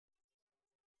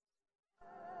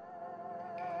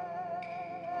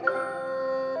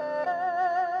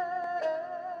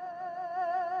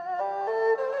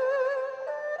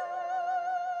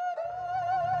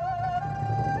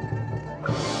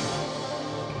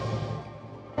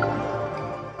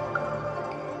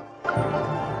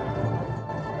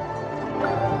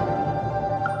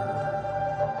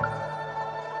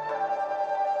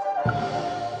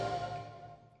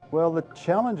Well, the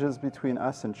challenges between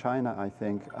us and China, I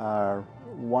think, are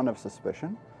one of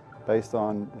suspicion, based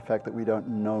on the fact that we don't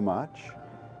know much,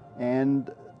 and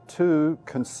two,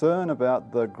 concern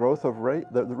about the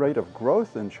rate of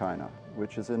growth in China,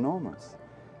 which is enormous,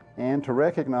 and to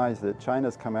recognize that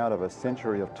China's come out of a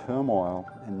century of turmoil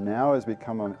and now has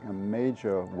become a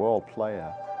major world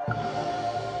player.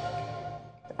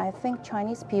 I think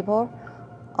Chinese people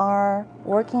are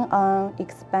working on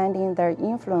expanding their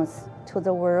influence to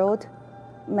the world,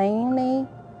 mainly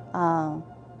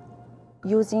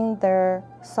using their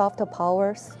soft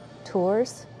powers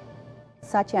tools,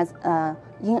 such as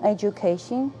in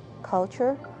education,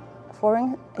 culture,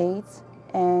 foreign aid,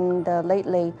 and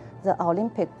lately the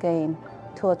Olympic game,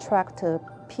 to attract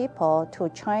people to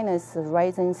China's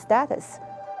rising status.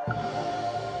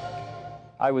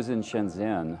 I was in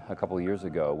Shenzhen a couple of years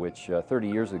ago, which 30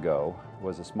 years ago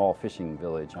was a small fishing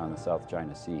village on the South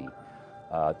China Sea.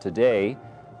 Today,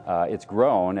 it's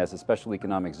grown as a special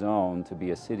economic zone to be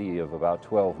a city of about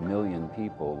 12 million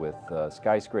people with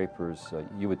skyscrapers.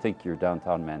 You would think you're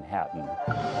downtown Manhattan.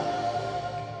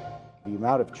 The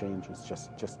amount of change is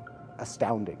just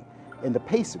astounding, and the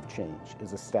pace of change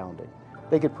is astounding.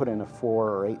 They could put in a 4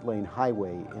 or 8 lane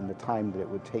highway in the time that it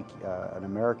would take an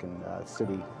American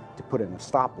city to put in a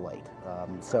stoplight.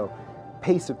 So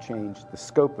pace of change, the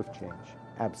scope of change,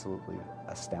 absolutely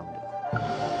astounding.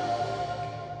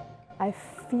 I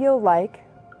feel like,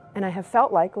 and I have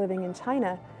felt like living in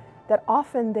China, that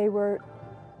often they were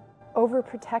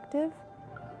overprotective,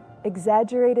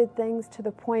 exaggerated things to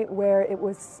the point where it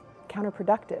was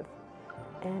counterproductive.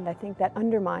 And I think that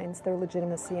undermines their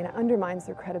legitimacy, and it undermines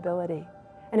their credibility,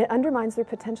 and it undermines their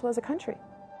potential as a country.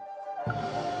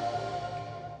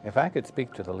 If I could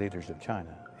speak to the leaders of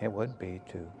China, it would be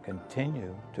to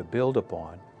continue to build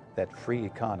upon that free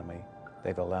economy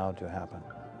they've allowed to happen.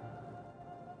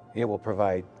 It will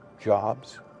provide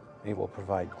jobs, it will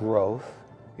provide growth,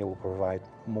 it will provide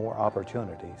more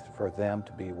opportunities for them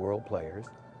to be world players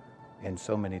in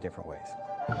so many different ways.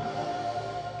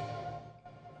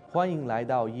 欢迎来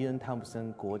到伊恩·汤普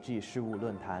森国际事务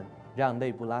论坛，让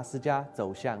内布拉斯加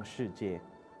走向世界。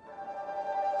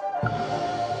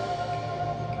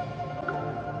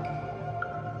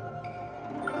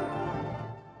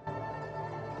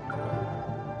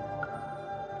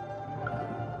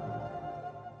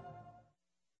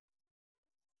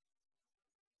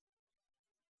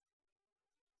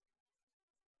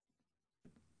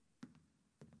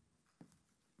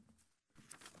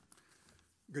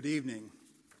Good evening.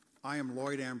 I am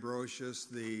Lloyd Ambrosius,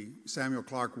 the Samuel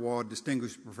Clark Ward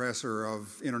Distinguished Professor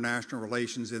of International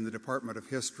Relations in the Department of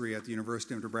History at the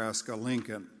University of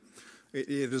Nebraska-Lincoln. It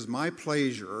is my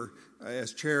pleasure,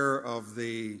 as chair of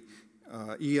the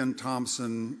Ian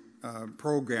Thompson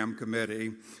Program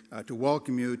Committee, to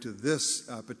welcome you to this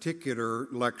particular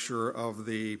lecture of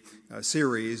the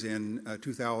series in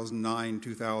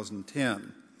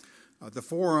 2009-2010. The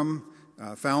forum,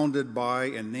 founded by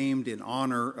and named in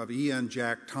honor of Ian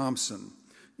Jack Thompson,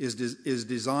 is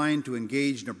designed to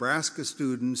engage Nebraska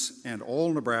students and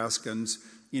all Nebraskans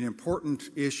in important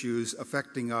issues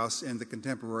affecting us in the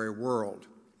contemporary world.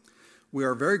 We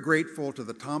are very grateful to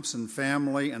the Thompson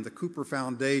family and the Cooper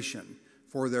Foundation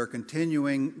for their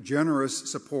continuing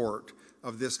generous support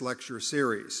of this lecture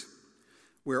series.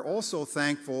 We are also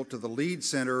thankful to the Lead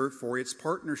Center for its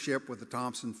partnership with the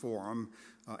Thompson Forum,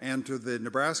 and to the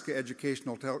Nebraska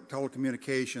Educational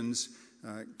Telecommunications,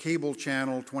 Cable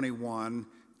Channel 21,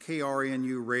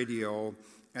 KRNU Radio,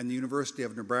 and the University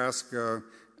of Nebraska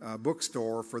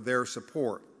Bookstore for their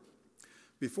support.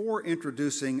 Before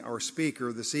introducing our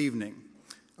speaker this evening,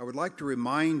 I would like to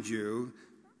remind you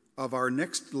of our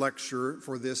next lecture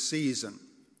for this season.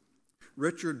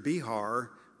 Richard Bihar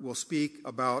will speak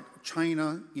about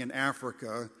China in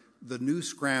Africa, the New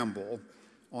Scramble,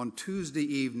 on Tuesday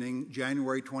evening,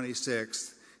 January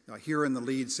 26th, here in the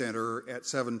Lead Center at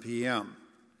 7 p.m.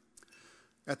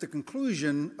 At the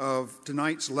conclusion of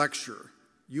tonight's lecture,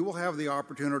 you will have the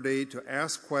opportunity to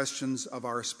ask questions of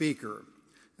our speaker.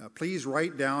 Please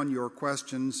write down your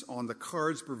questions on the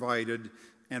cards provided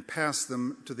and pass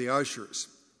them to the ushers.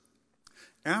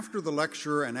 After the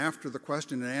lecture and after the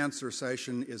question and answer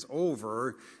session is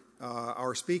over,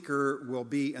 our speaker will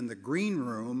be in the green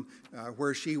room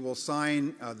where she will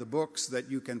sign the books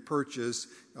that you can purchase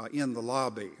in the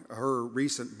lobby. Her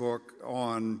recent book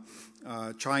on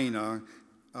China,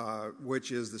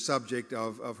 which is the subject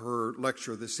of her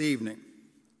lecture this evening.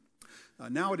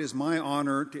 Now it is my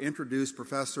honor to introduce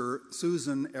Professor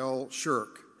Susan L.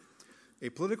 Shirk, a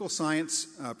political science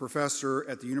professor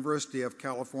at the University of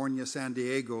California, San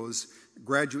Diego's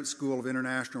Graduate School of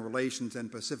International Relations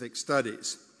and Pacific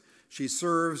Studies. She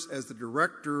serves as the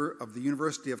director of the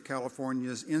University of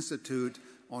California's Institute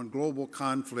on Global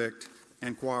Conflict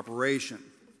and Cooperation.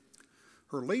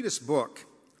 Her latest book,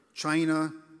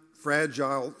 China,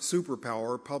 Fragile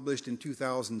Superpower, published in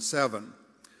 2007,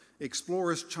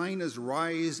 explores China's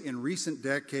rise in recent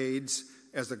decades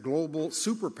as a global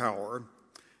superpower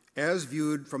as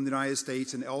viewed from the United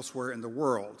States and elsewhere in the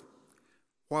world,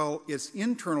 while its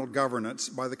internal governance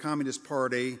by the Communist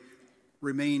Party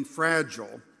remained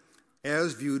fragile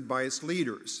as viewed by its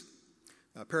leaders.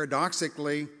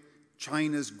 Paradoxically,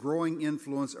 China's growing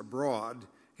influence abroad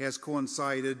has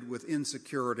coincided with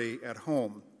insecurity at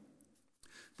home.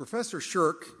 Professor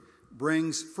Shirk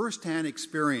brings firsthand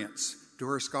experience to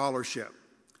her scholarship.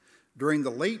 During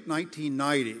the late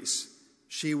 1990s,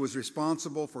 she was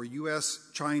responsible for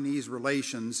U.S.-Chinese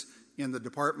relations in the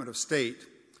Department of State,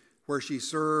 where she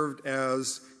served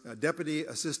as Deputy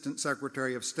Assistant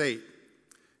Secretary of State.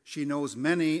 She knows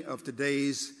many of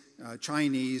today's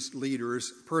Chinese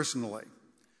leaders personally.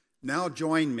 Now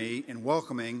join me in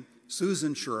welcoming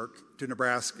Susan Shirk to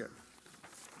Nebraska.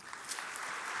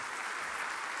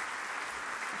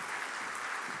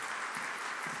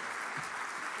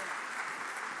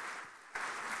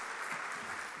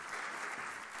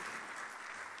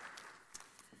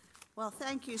 Well,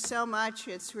 thank you so much.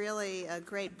 It's really a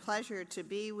great pleasure to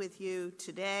be with you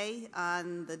today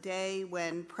on the day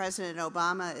when President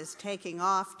Obama is taking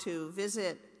off to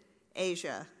visit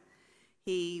Asia.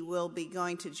 He will be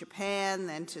going to Japan,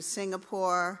 then to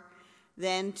Singapore,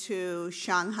 then to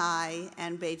Shanghai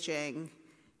and Beijing,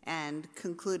 and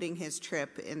concluding his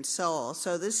trip in Seoul.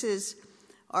 So this is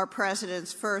our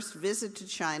president's first visit to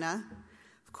China.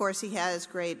 Of course, he has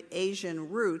great Asian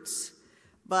roots,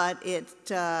 but it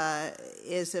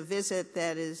is a visit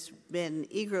that has been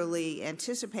eagerly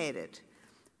anticipated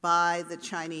by the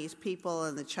Chinese people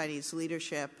and the Chinese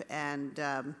leadership, and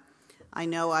I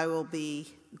know I will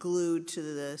be glued to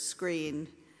the screen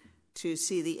to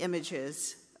see the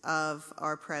images of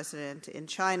our president in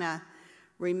China,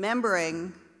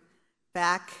 remembering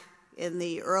back in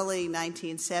the early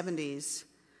 1970s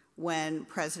when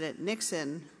President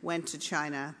Nixon went to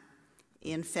China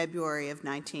in February of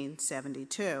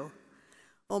 1972.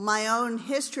 Well, my own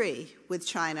history with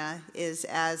China is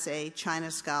as a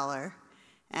China scholar,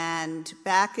 and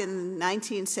back in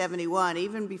 1971,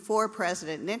 even before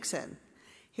President Nixon,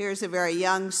 here's a very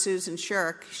young Susan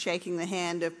Shirk shaking the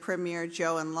hand of Premier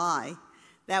Zhou Enlai.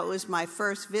 That was my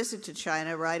first visit to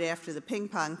China right after the ping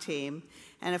pong team,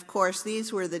 and of course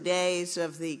these were the days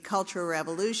of the Cultural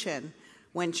Revolution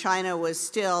when China was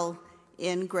still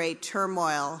in great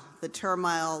turmoil, the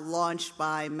turmoil launched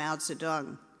by Mao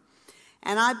Zedong.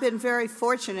 And I've been very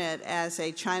fortunate as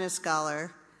a China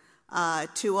scholar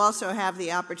to also have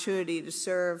the opportunity to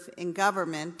serve in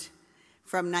government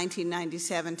from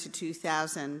 1997 to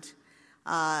 2000.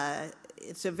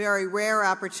 It's a very rare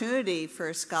opportunity for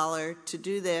a scholar to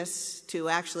do this, to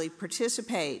actually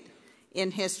participate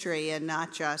in history and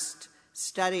not just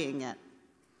studying it.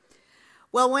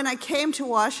 Well, when I came to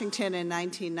Washington in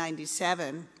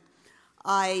 1997,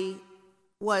 I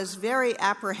was very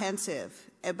apprehensive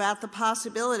about the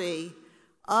possibility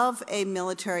of a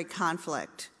military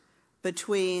conflict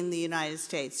between the United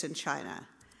States and China.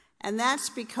 And that's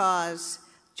because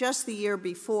just the year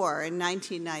before, in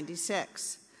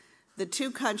 1996, the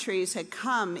two countries had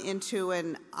come into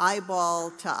an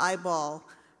eyeball-to-eyeball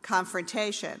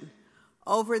confrontation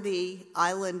over the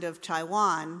island of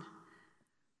Taiwan,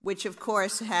 which of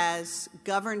course has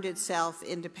governed itself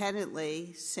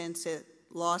independently since it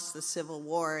lost the Civil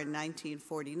War in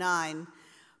 1949,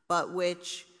 but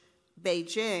which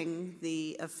Beijing,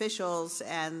 the officials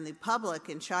and the public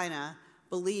in China,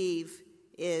 believe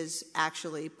is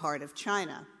actually part of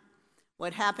China.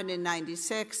 What happened in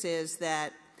 '96 is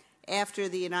that after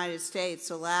the United States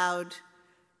allowed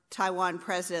Taiwan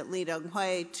President Lee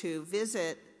Teng-hui to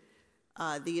visit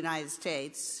the United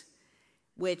States,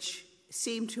 which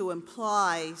seemed to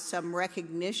imply some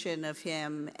recognition of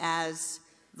him as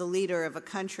the leader of a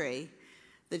country,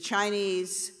 the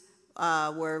Chinese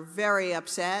were very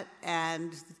upset,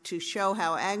 and to show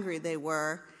how angry they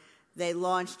were, they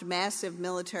launched massive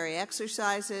military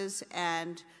exercises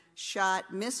and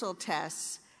shot missile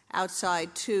tests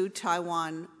outside 2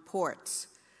 Taiwan ports.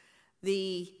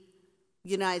 The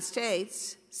United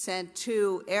States sent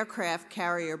 2 aircraft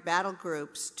carrier battle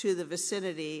groups to the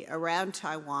vicinity around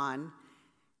Taiwan,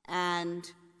 and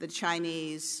the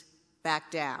Chinese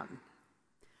backed down.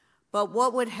 But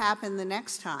what would happen the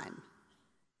next time?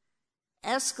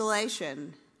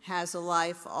 Escalation has a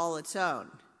life all its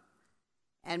own,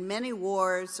 and many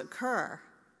wars occur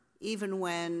even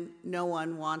when no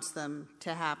one wants them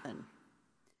to happen.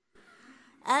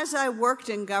 As I worked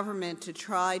in government to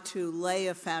try to lay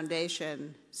a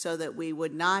foundation so that we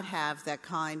would not have that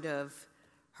kind of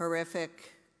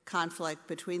horrific conflict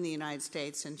between the United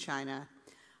States and China,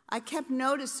 I kept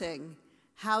noticing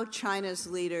how China's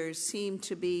leaders seemed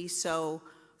to be so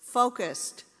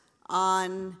focused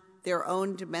on their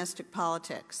own domestic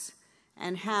politics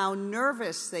and how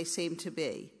nervous they seemed to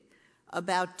be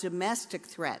about domestic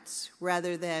threats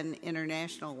rather than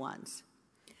international ones.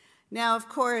 Now, of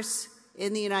course,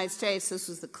 in the United States, this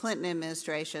was the Clinton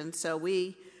administration, so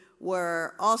we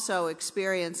were also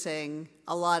experiencing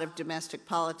a lot of domestic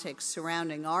politics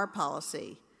surrounding our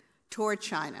policy toward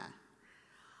China.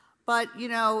 But, you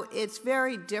know, it's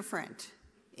very different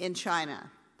in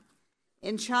China.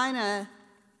 In China,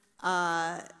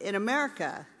 in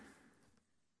America,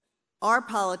 our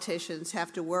politicians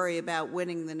have to worry about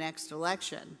winning the next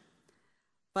election.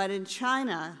 But in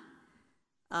China,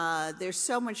 there's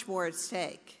so much more at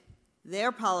stake.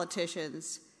 Their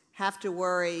politicians have to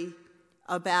worry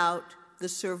about the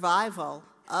survival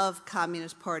of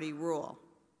Communist Party rule.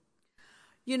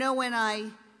 You know, when I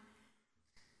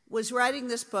was writing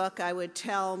this book, I would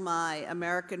tell my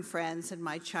American friends and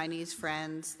my Chinese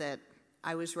friends that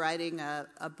I was writing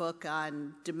a book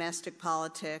on domestic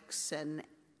politics and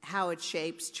how it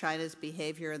shapes China's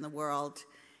behavior in the world,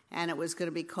 and it was going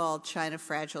to be called China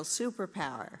Fragile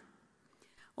Superpower.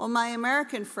 Well, my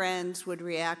American friends would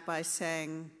react by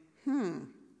saying,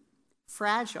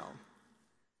 fragile.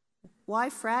 Why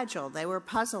fragile? They were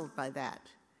puzzled by that.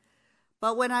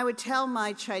 But when I would tell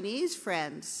my Chinese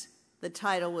friends the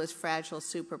title was Fragile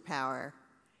Superpower,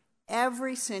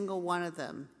 every single one of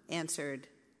them answered,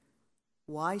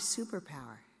 why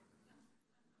superpower?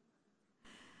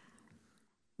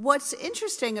 What's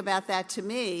interesting about that to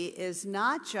me is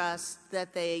not just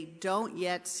that they don't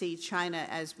yet see China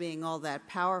as being all that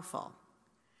powerful,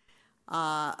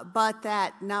 but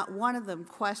that not one of them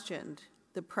questioned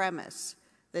the premise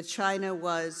that China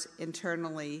was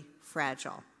internally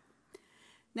fragile.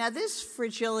 Now, this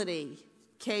fragility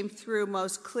came through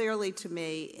most clearly to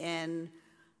me in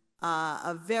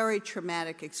a very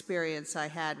traumatic experience I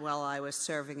had while I was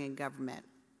serving in government.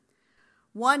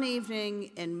 One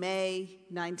evening in May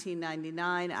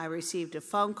 1999, I received a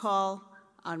phone call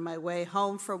on my way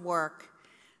home from work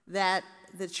that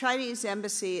the Chinese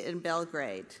embassy in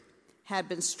Belgrade had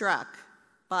been struck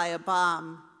by a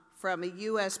bomb from a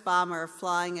U.S. bomber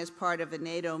flying as part of a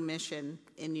NATO mission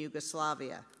in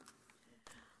Yugoslavia.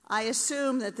 I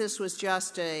assumed that this was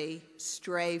just a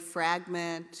stray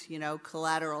fragment,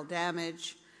 collateral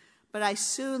damage, but I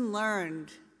soon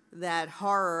learned that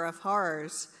horror of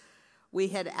horrors, we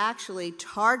had actually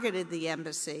targeted the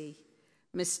embassy,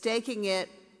 mistaking it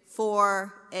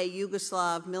for a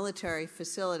Yugoslav military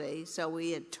facility, so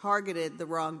we had targeted the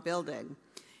wrong building.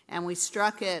 And we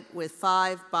struck it with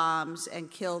 5 bombs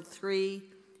and killed 3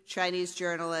 Chinese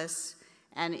journalists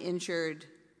and injured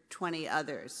 20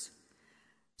 others.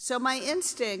 So my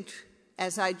instinct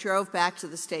as I drove back to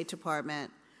the State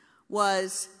Department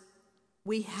was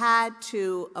we had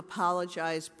to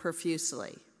apologize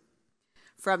profusely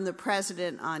from the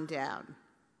president on down,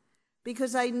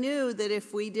 because I knew that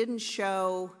if we didn't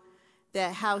show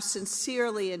that how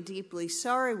sincerely and deeply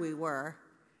sorry we were,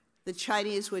 the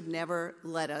Chinese would never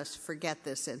let us forget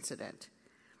this incident,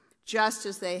 just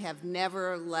as they have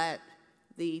never let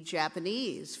the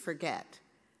Japanese forget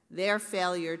their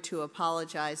failure to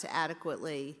apologize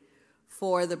adequately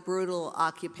for the brutal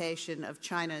occupation of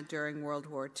China during World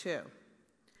War II.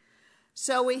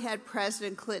 So we had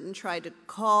President Clinton try to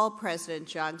call President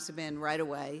Jiang Zemin right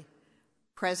away.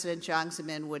 President Jiang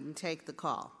Zemin wouldn't take the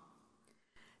call.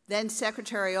 Then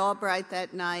Secretary Albright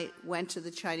that night went to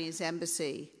the Chinese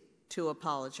embassy to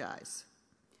apologize.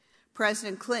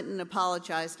 President Clinton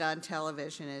apologized on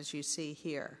television, as you see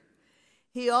here.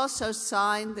 He also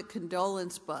signed the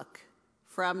condolence book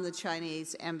from the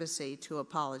Chinese embassy to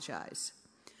apologize.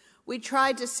 We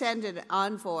tried to send an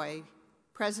envoy,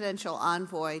 presidential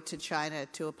envoy, to China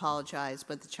to apologize,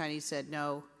 but the Chinese said,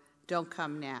 no, don't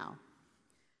come now.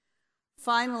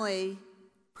 Finally,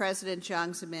 President Jiang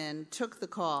Zemin took the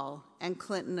call, and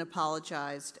Clinton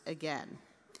apologized again.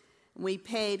 We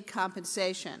paid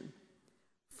compensation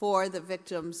for the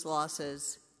victims'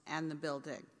 losses and the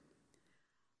building.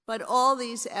 But all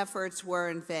these efforts were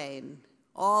in vain,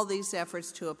 all these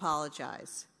efforts to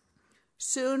apologize.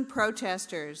 Soon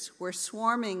protesters were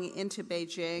swarming into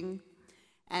Beijing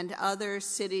and other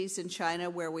cities in China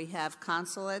where we have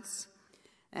consulates,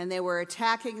 and they were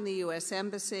attacking the U.S.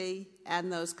 Embassy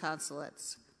and those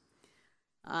consulates.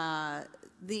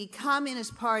 The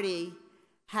Communist Party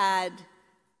had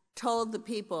told the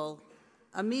people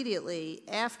immediately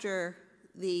after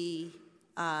the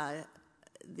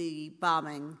the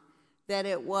bombing that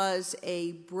it was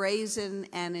a brazen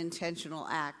and intentional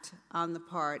act on the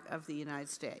part of the United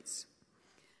States.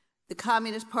 The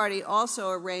Communist Party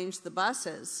also arranged the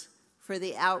buses for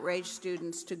the outraged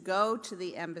students to go to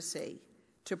the embassy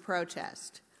to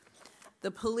protest.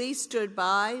 The police stood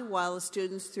by while the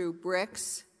students threw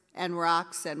bricks and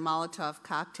rocks and Molotov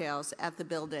cocktails at the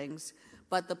buildings,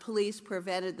 but the police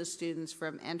prevented the students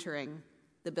from entering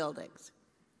the buildings.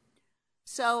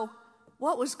 So,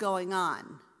 what was going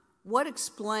on? What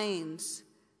explains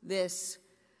this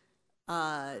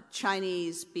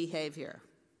Chinese behavior?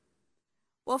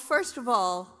 Well, first of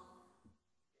all,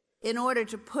 in order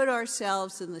to put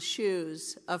ourselves in the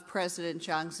shoes of President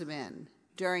Jiang Zemin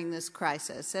during this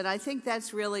crisis, and I think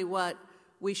that's really what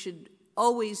we should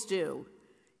always do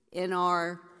in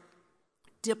our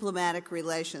diplomatic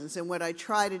relations, and what I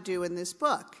try to do in this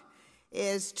book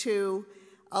is to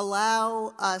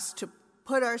allow us to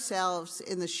put ourselves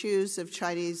in the shoes of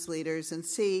Chinese leaders and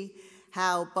see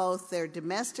how both their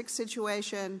domestic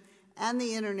situation and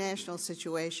the international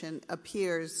situation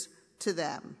appears to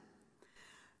them.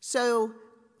 So,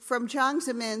 from Jiang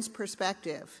Zemin's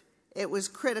perspective, it was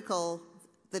critical,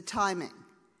 the timing.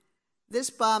 This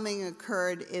bombing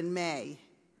occurred in May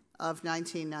of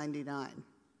 1999.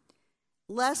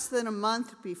 Less than a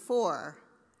month before,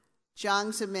 Jiang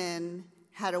Zemin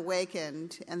had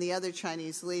awakened, and the other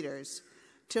Chinese leaders,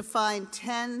 to find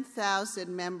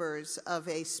 10,000 members of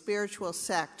a spiritual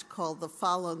sect called the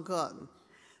Falun Gong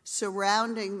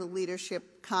surrounding the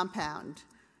leadership compound,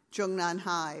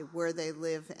 Zhongnanhai, where they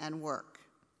live and work.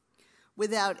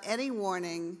 Without any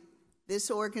warning,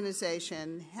 this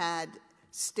organization had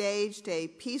staged a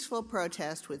peaceful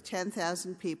protest with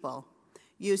 10,000 people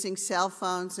using cell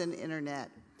phones and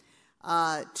internet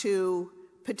to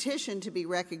petition to be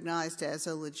recognized as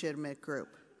a legitimate group.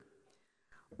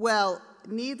 Well,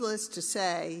 needless to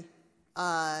say,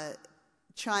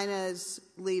 China's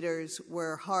leaders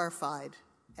were horrified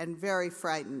and very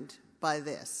frightened by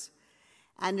this.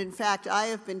 And in fact, I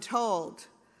have been told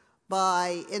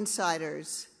by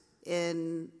insiders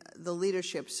in the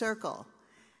leadership circle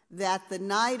that the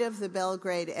night of the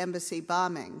Belgrade embassy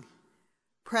bombing,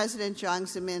 President Jiang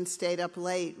Zemin stayed up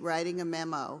late writing a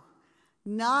memo,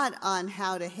 not on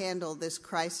how to handle this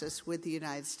crisis with the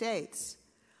United States,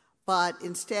 but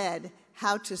instead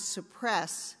how to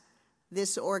suppress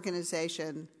this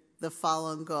organization, the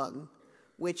Falun Gong,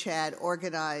 which had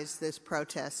organized this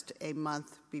protest a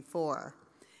month before.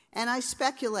 And I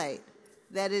speculate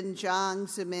that in Jiang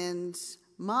Zemin's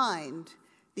mind,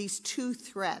 these two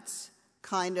threats,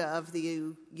 kind of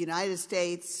the United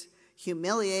States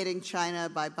humiliating China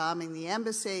by bombing the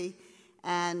embassy,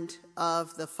 and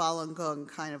of the Falun Gong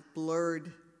kind of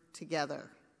blurred together.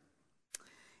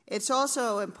 It's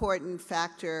also an important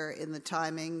factor in the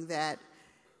timing that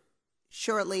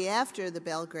shortly after the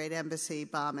Belgrade embassy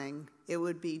bombing, it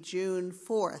would be June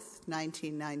 4th,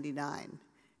 1999.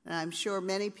 And I'm sure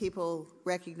many people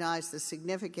recognize the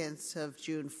significance of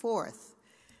June 4th.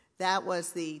 That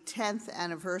was the 10th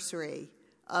anniversary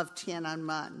of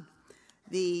Tiananmen,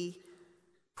 the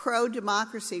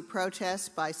pro-democracy protests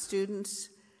by students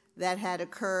that had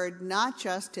occurred not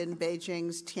just in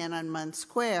Beijing's Tiananmen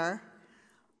Square,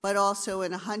 but also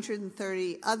in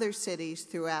 130 other cities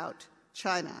throughout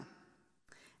China,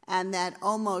 and that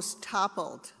almost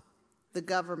toppled the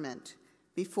government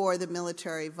before the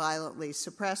military violently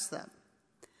suppressed them.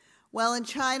 Well, in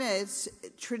China, it's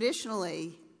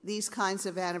traditionally these kinds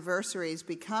of anniversaries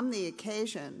become the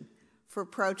occasion for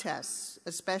protests,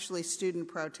 especially student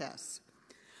protests.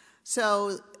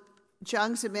 So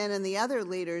Jiang Zemin and the other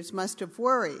leaders must have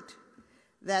worried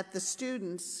that the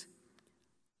students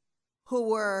who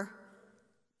were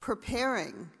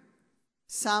preparing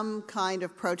some kind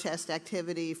of protest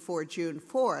activity for June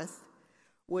 4th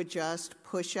would just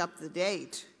push up the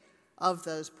date of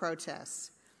those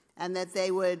protests, and that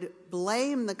they would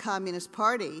blame the Communist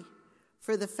Party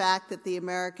for the fact that the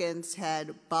Americans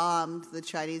had bombed the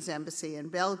Chinese embassy in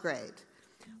Belgrade,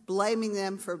 blaming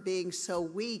them for being so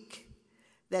weak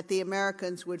that the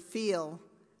Americans would feel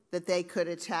that they could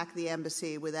attack the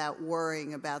embassy without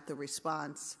worrying about the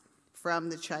response from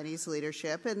the Chinese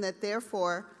leadership, and that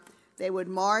therefore they would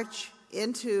march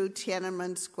into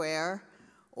Tiananmen Square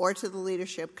or to the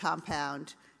leadership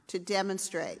compound to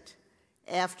demonstrate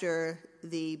after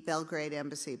the Belgrade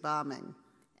embassy bombing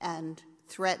and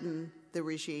threaten the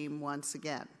regime once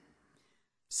again.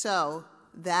 So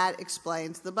that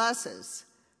explains the buses.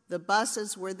 The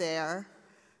buses were there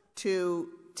to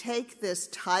take this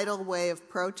tidal wave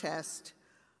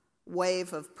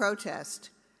of protest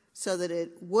so that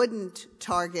it wouldn't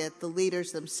target the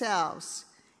leaders themselves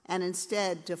and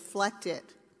instead deflect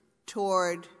it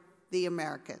toward the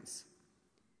Americans.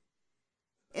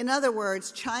 In other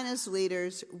words, China's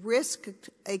leaders risked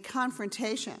a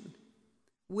confrontation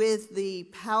with the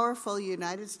powerful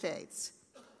United States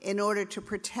in order to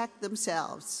protect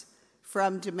themselves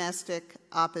from domestic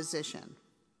opposition.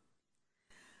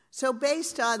 So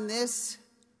based on this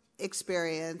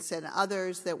experience and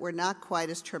others that were not quite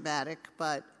as traumatic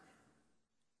but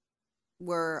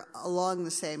were along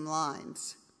the same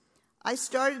lines, I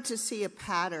started to see a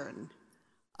pattern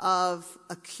of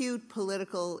acute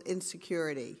political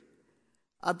insecurity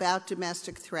about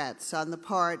domestic threats on the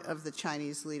part of the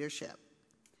Chinese leadership.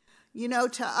 You know,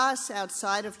 to us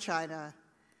outside of China,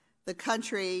 the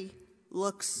country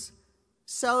looks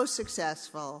so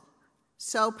successful,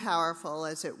 so powerful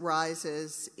as it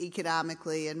rises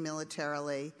economically and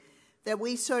militarily, that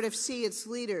we sort of see its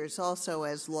leaders also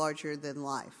as larger than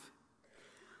life.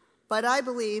 But I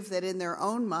believe that in their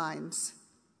own minds,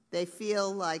 they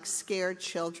feel like scared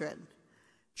children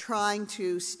trying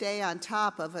to stay on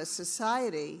top of a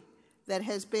society that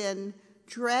has been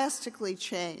drastically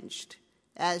changed,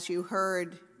 as you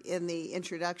heard in the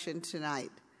introduction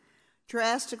tonight,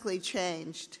 drastically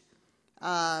changed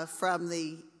from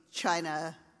the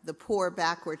China, the poor,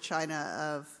 backward China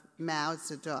of Mao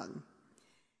Zedong,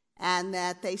 and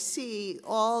that they see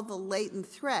all the latent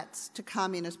threats to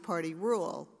Communist Party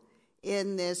rule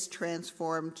in this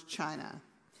transformed China.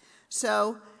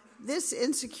 So this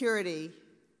insecurity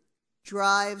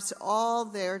drives all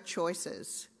their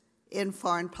choices in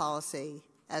foreign policy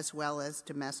as well as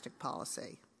domestic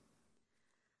policy.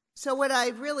 So what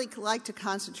I'd really like to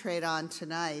concentrate on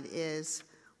tonight is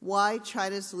why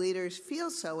China's leaders feel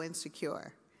so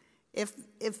insecure. If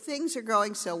things are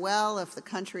going so well, if the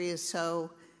country is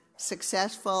so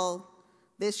successful,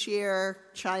 this year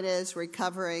China is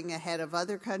recovering ahead of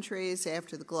other countries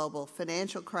after the global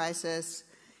financial crisis.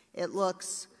 It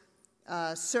looks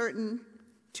certain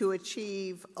to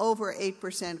achieve over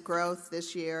 8% growth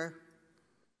this year.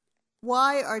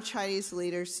 Why are Chinese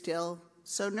leaders still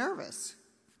so nervous?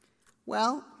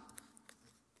 Well,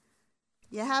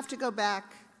 you have to go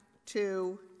back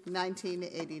to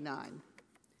 1989,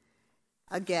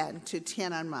 again, to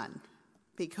Tiananmen,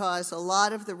 because a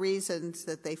lot of the reasons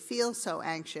that they feel so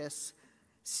anxious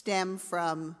stem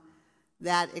from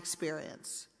that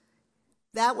experience.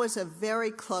 That was a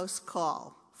very close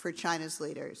call for China's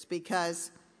leaders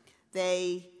because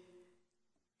they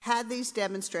had these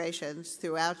demonstrations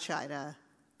throughout China.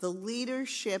 The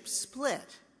leadership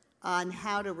split on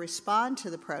how to respond to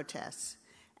the protests,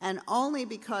 and only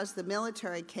because the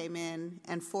military came in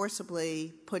and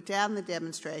forcibly put down the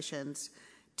demonstrations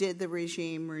did the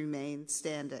regime remain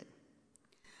standing.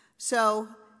 So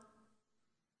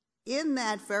in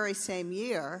that very same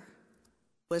year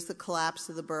was the collapse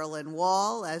of the Berlin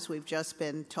Wall, as we've just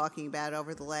been talking about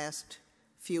over the last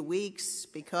few weeks,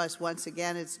 because once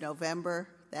again it's November,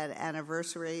 that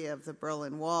anniversary of the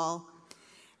Berlin Wall.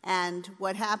 And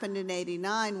what happened in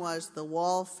 '89 was the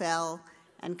wall fell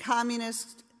and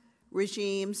communist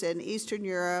regimes in Eastern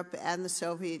Europe and the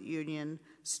Soviet Union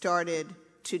started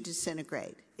to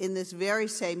disintegrate in this very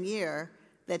same year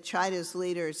that China's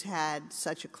leaders had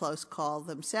such a close call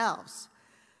themselves.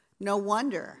 No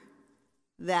wonder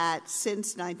that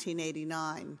since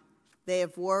 1989, they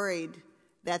have worried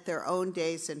that their own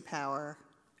days in power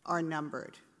are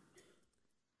numbered.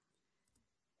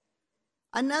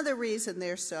 Another reason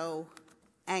they're so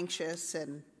anxious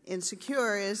and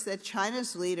insecure is that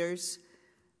China's leaders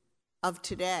of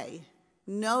today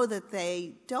know that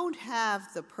they don't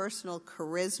have the personal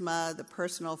charisma, the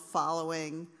personal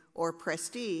following, or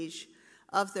prestige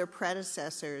of their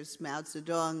predecessors, Mao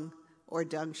Zedong or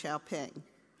Deng Xiaoping,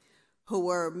 who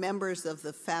were members of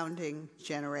the founding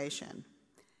generation.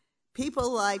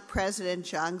 People like President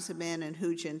Jiang Zemin and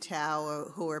Hu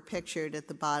Jintao, who are pictured at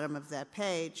the bottom of that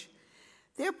page,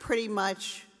 they're pretty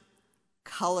much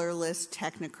colorless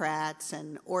technocrats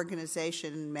and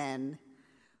organization men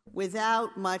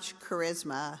without much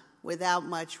charisma, without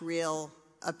much real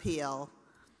appeal,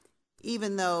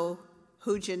 even though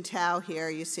Hu Jintao here,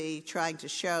 you see, trying to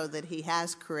show that he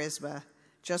has charisma,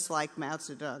 just like Mao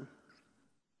Zedong.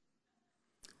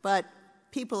 But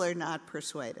people are not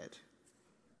persuaded.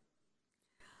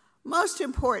 Most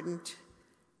important,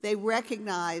 they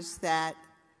recognize that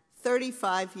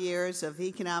 35 years of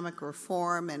economic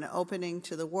reform and opening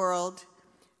to the world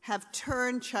have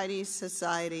turned Chinese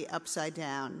society upside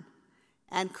down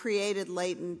and created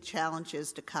latent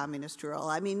challenges to communist rule.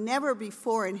 I mean, never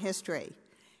before in history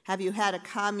have you had a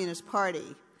communist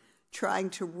party trying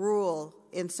to rule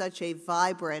in such a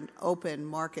vibrant, open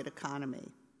market economy.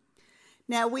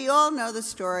 Now, we all know the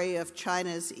story of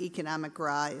China's economic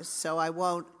rise, so I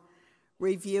won't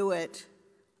review it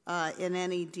in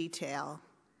any detail.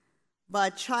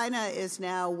 But China is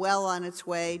now well on its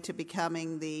way to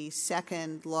becoming the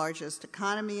second largest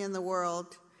economy in the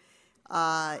world.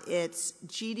 Its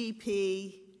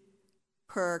GDP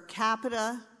per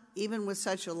capita, even with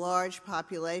such a large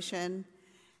population,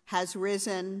 has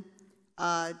risen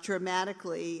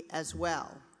dramatically as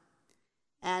well.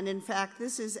 And in fact,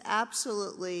 this is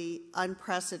absolutely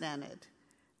unprecedented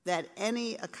that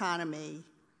any economy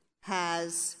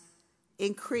has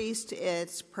increased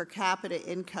its per capita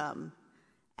income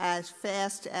as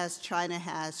fast as China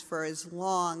has for as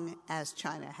long as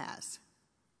China has.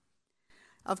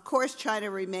 Of course,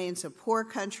 China remains a poor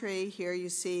country. Here you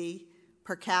see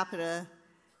per capita,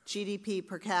 GDP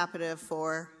per capita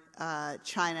for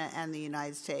China and the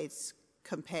United States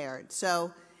compared.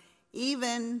 So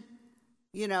even,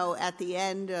 at the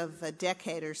end of a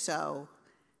decade or so,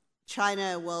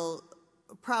 China will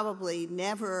probably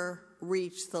never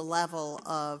reach the level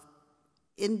of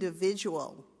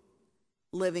individual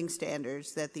living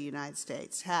standards that the United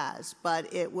States has,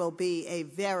 but it will be a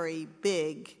very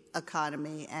big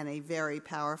economy and a very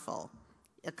powerful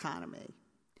economy.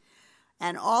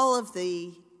 And all of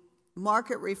the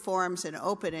market reforms and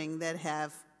opening that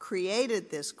have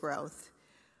created this growth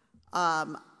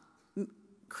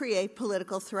create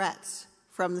political threats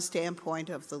from the standpoint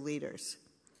of the leaders.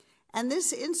 And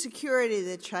this insecurity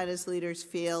that China's leaders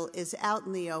feel is out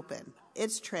in the open.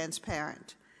 It's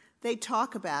transparent. They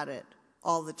talk about it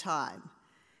all the time.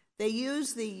 They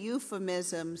use the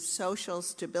euphemism social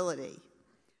stability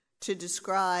to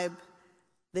describe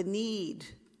the need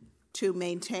to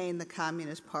maintain the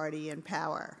Communist Party in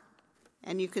power.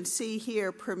 And you can see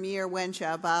here Premier Wen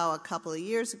Jiabao a couple of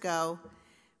years ago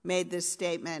made this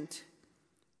statement: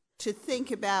 to think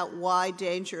about why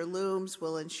danger looms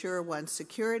will ensure one's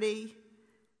security.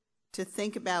 To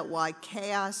think about why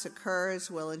chaos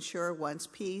occurs will ensure one's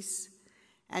peace.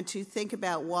 And to think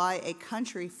about why a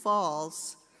country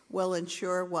falls will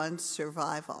ensure one's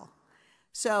survival.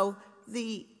 So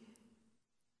the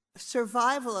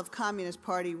survival of Communist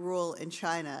Party rule in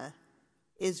China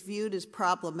is viewed as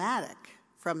problematic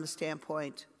from the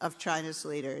standpoint of China's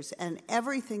leaders, and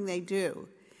everything they do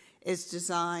is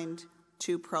designed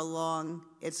to prolong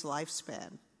its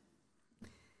lifespan.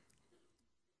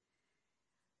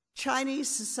 Chinese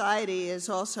society is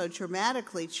also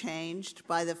dramatically changed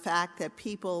by the fact that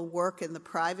people work in the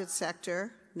private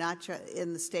sector, not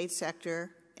in the state sector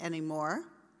anymore,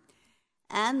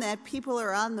 and that people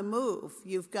are on the move.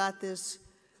 You've got this,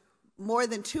 more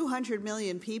than 200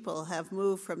 million people have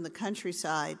moved from the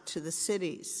countryside to the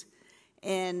cities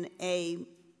in a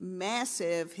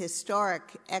massive historic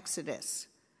exodus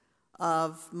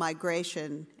of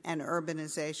migration and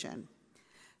urbanization.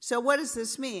 So what does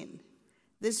this mean?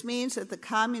 This means that the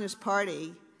Communist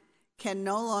Party can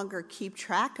no longer keep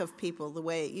track of people the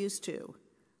way it used to,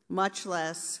 much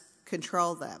less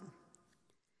control them.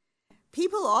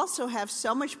 People also have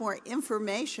so much more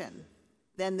information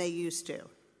than they used to.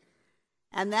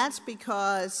 And that's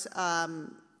because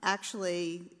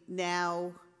actually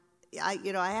now,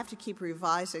 I have to keep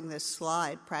revising this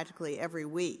slide practically every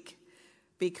week,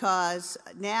 because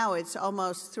now it's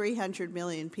almost 300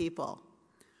 million people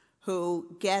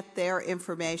who get their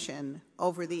information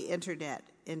over the internet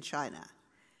in China.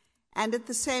 And at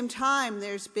the same time,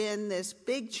 there's been this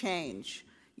big change.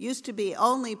 Used to be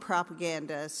only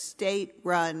propaganda,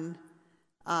 state-run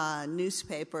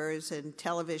newspapers and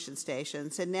television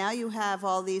stations, and now you have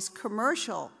all these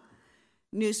commercial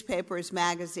newspapers,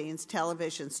 magazines,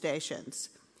 television stations.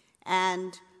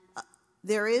 And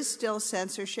there is still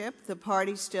censorship. The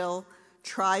party still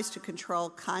tries to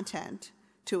control content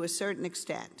to a certain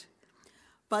extent.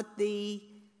 But the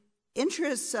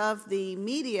interests of the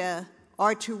media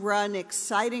are to run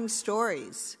exciting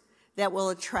stories that will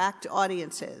attract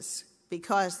audiences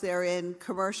because they're in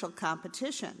commercial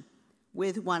competition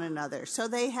with one another. So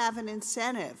they have an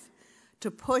incentive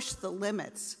to push the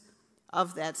limits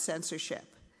of that censorship.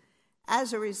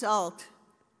 As a result,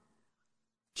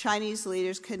 Chinese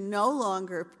leaders can no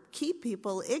longer keep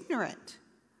people ignorant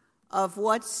of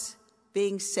what's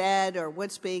being said or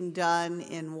what's being done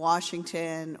in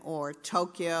Washington or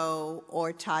Tokyo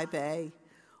or Taipei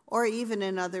or even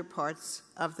in other parts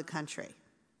of the country.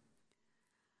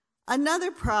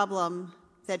 Another problem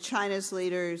that China's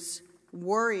leaders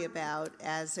worry about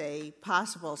as a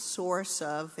possible source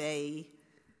of a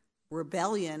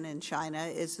rebellion in China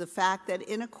is the fact that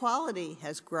inequality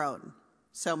has grown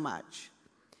so much.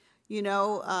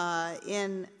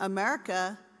 In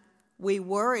America, we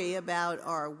worry about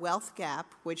our wealth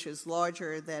gap, which is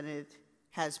larger than it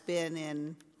has been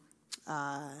in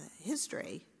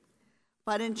history.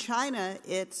 But in China,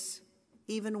 it's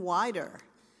even wider.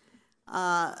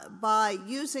 By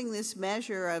using this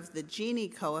measure of the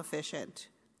Gini coefficient,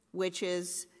 which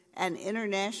is an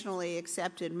internationally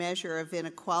accepted measure of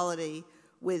inequality,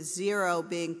 with 0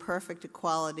 being perfect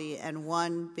equality and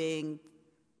 1 being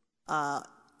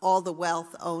all the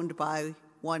wealth owned by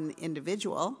one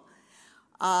individual.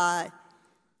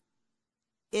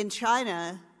 In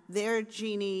China, their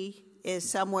Gini is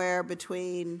somewhere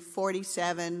between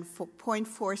 0.47,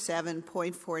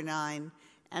 0.49,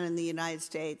 and in the United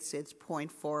States, it's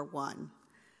 0.41.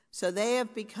 So they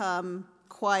have become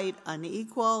quite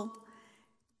unequal.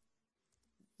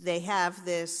 They have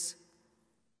this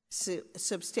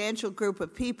substantial group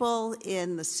of people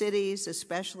in the cities,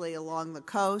 especially along the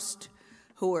coast,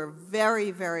 who are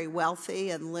very, very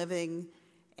wealthy and living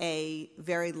a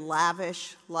very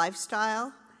lavish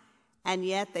lifestyle, and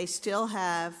yet they still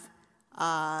have,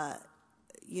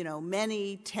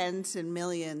 many tens and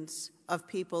millions of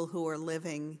people who are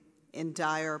living in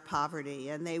dire poverty,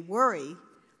 and they worry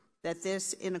that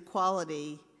this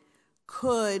inequality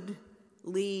could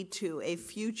lead to a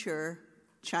future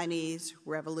Chinese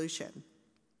revolution.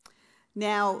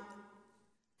 Now,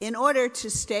 in order to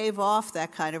stave off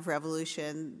that kind of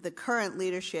revolution, the current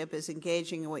leadership is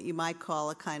engaging in what you might call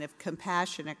a kind of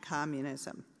compassionate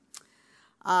communism.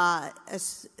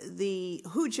 The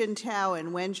Hu Jintao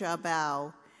and Wen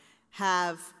Jiabao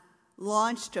have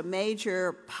launched a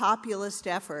major populist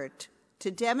effort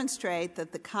to demonstrate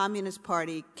that the Communist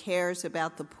Party cares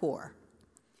about the poor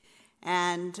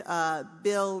and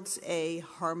builds a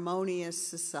harmonious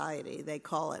society, they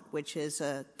call it, which is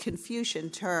a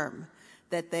Confucian term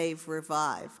that they've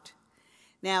revived.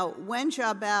 Now, Wen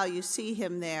Jiabao, you see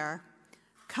him there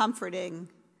comforting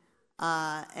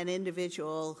an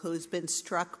individual who's been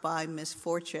struck by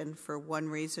misfortune for one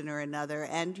reason or another,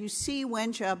 and you see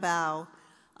Wen Jiabao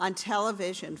on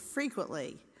television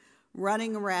frequently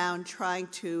running around trying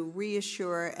to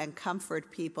reassure and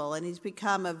comfort people, and he's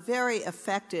become a very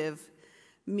effective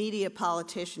media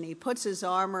politician. He puts his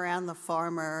arm around the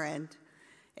farmer and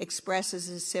expresses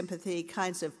his sympathy,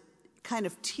 kind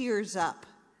of tears up,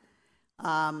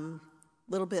 a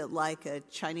little bit like a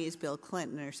Chinese Bill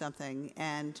Clinton or something.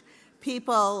 And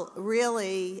people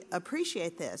really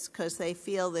appreciate this because they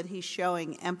feel that he's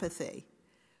showing empathy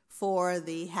for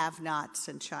the have-nots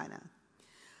in China.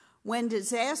 When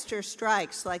disaster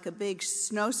strikes, like a big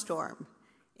snowstorm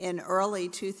in early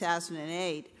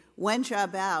 2008, Wen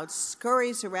Jiabao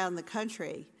scurries around the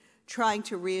country trying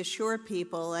to reassure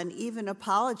people and even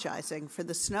apologizing for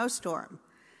the snowstorm,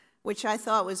 which I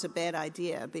thought was a bad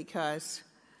idea because,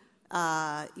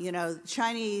 the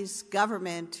Chinese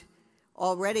government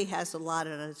already has a lot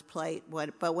on its plate,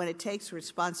 but when it takes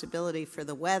responsibility for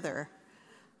the weather,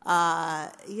 I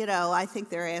think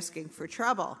they're asking for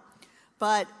trouble.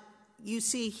 But you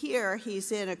see here,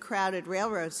 he's in a crowded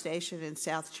railroad station in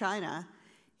South China.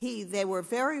 They were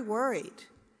very worried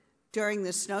during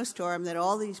the snowstorm that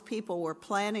all these people were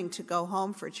planning to go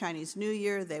home for Chinese New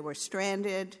Year. They were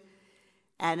stranded,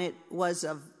 and it was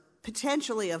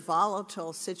potentially a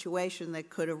volatile situation that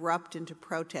could erupt into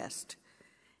protest,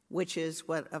 which is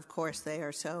what, of course, they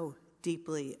are so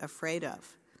deeply afraid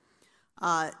of.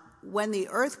 When the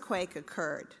earthquake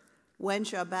occurred, Wen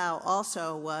Jiabao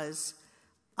also was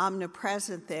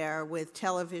omnipresent there with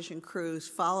television crews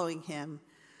following him,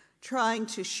 trying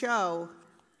to show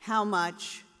how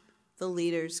much the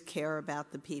leaders care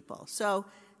about the people. So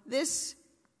this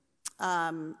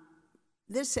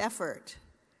effort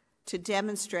to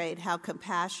demonstrate how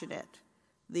compassionate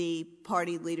the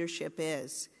party leadership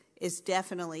is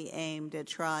definitely aimed at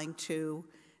trying to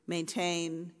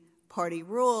maintain party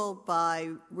rule by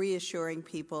reassuring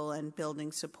people and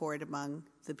building support among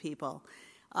the people.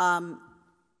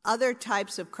 Other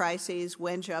types of crises,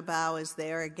 Wen Jiabao is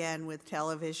there again with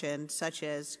television, such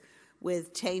as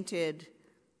with tainted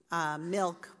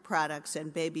milk products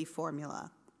and baby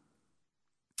formula.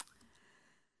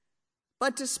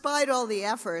 But despite all the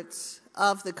efforts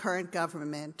of the current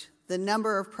government, the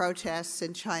number of protests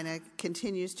in China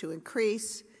continues to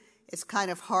increase. It's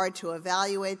kind of hard to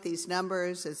evaluate these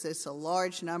numbers. Is this a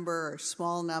large number or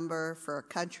small number for a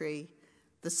country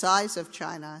the size of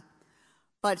China?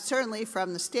 But certainly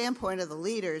from the standpoint of the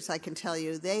leaders, I can tell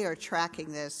you they are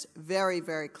tracking this very,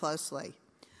 very closely.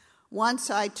 Once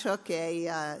I took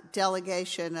a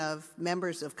delegation of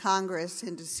members of Congress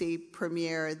in to see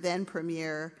then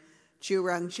Premier Zhu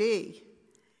Rongji,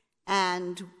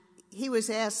 and he was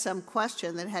asked some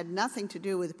question that had nothing to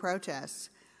do with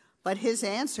protests, but his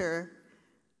answer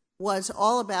was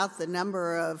all about the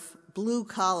number of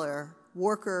blue-collar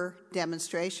worker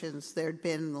demonstrations there had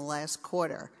been in the last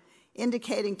quarter,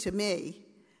 indicating to me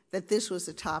that this was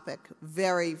a topic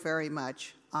very, very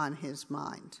much on his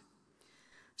mind.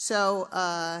 So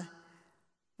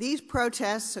these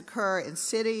protests occur in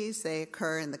cities, they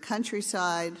occur in the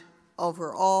countryside,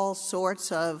 over all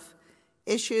sorts of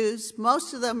issues.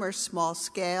 Most of them are small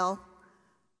scale,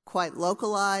 quite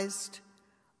localized,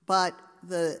 but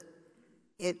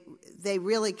they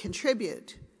really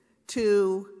contribute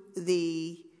to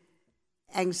the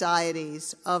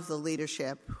anxieties of the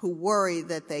leadership, who worry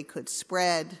that they could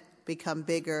spread, become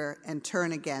bigger, and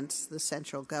turn against the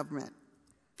central government.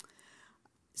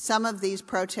 Some of these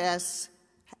protests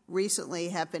recently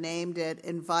have been aimed at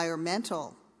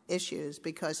environmental issues,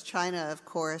 because China, of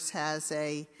course, has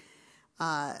a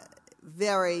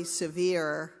very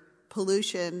severe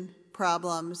pollution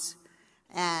problems,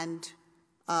 and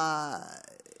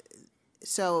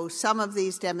so some of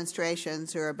these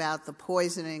demonstrations are about the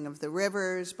poisoning of the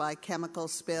rivers by chemical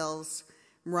spills,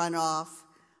 runoff,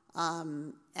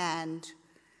 and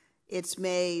it's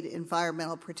made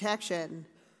environmental protection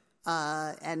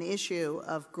an issue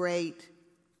of great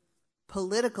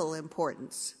political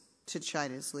importance to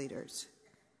China's leaders.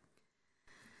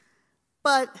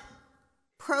 But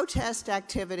protest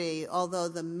activity, although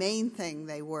the main thing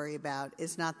they worry about,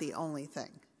 is not the only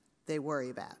thing they worry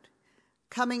about.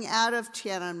 Coming out of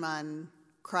Tiananmen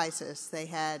crisis,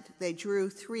 they drew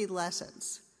 3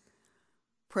 lessons: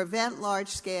 prevent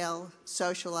large-scale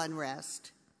social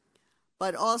unrest,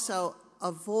 but also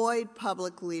avoid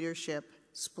public leadership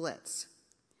splits.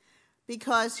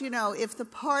 Because, if the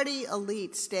party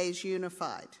elite stays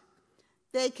unified,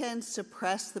 they can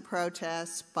suppress the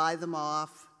protests, buy them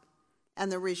off, and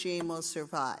the regime will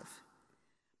survive.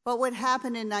 But what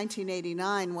happened in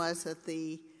 1989 was that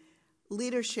the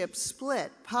leadership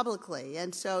split publicly,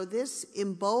 and so this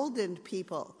emboldened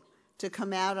people to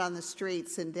come out on the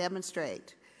streets and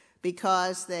demonstrate,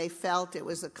 because they felt it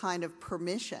was a kind of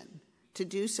permission to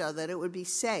do so, that it would be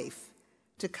safe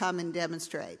to come and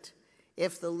demonstrate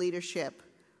if the leadership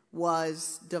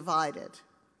was divided.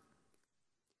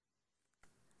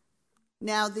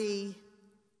 Now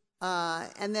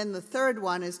and then the third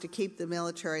one is to keep the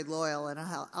military loyal, and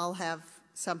I'll have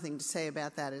something to say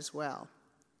about that as well.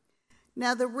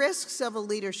 Now, the risks of a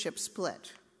leadership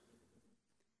split.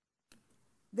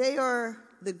 They are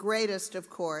the greatest, of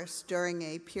course, during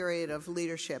a period of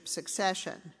leadership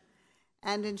succession.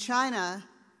 And in China,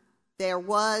 there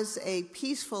was a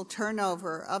peaceful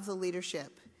turnover of the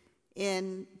leadership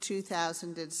in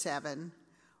 2007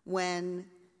 when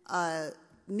a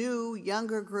new,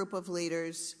 younger group of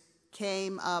leaders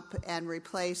came up and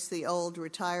replaced the old,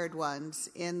 retired ones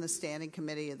in the Standing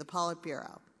Committee of the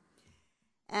Politburo.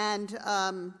 And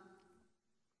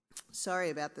sorry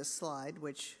about this slide,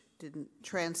 which didn't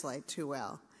translate too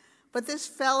well. But this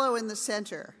fellow in the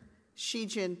center, Xi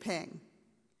Jinping,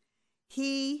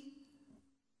 he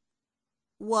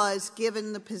was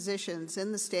given the positions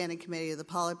in the Standing Committee of the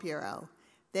Politburo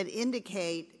that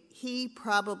indicate he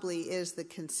probably is the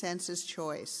consensus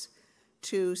choice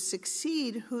to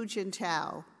succeed Hu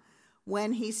Jintao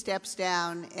when he steps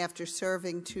down after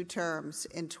serving 2 terms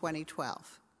in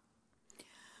 2012.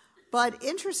 But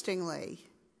interestingly,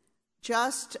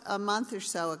 just a month or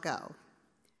so ago,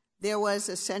 there was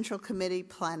a Central Committee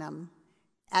plenum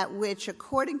at which,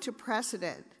 according to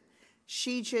precedent,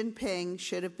 Xi Jinping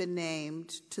should have been named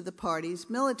to the party's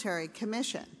military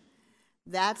commission.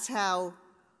 That's how,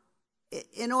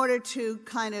 in order to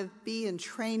kind of be in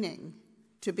training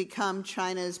to become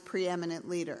China's preeminent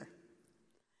leader.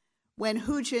 When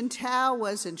Hu Jintao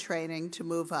was in training to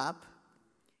move up,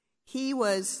 he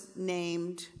was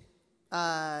named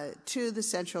to the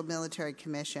Central Military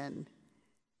Commission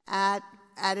at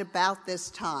about this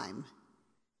time,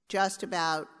 just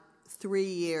about 3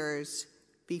 years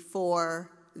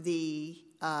before he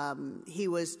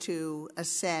was to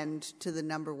ascend to the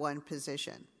 #1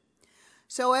 position.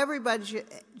 So everybody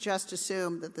just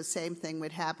assumed that the same thing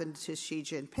would happen to Xi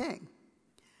Jinping.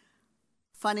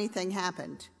 Funny thing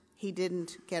happened. He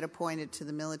didn't get appointed to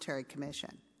the military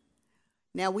commission.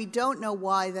 Now, we don't know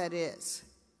why that is.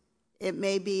 It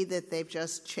may be that they've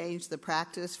just changed the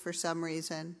practice for some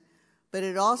reason, but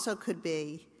it also could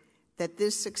be that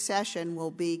this succession will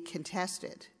be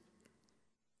contested.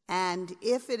 And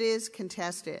if it is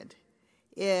contested,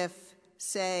 if,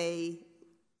 say,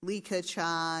 Li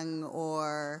Keqiang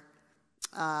or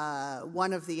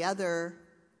one of the other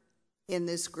in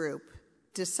this group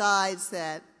decides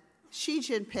that Xi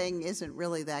Jinping isn't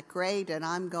really that great and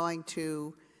I'm going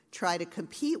to try to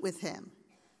compete with him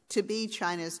to be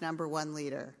China's #1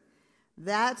 leader,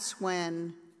 that's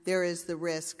when there is the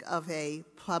risk of a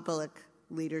public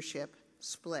leadership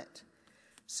split.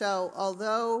 So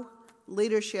although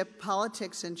leadership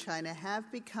politics in China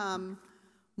have become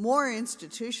more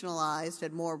institutionalized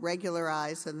and more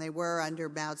regularized than they were under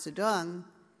Mao Zedong,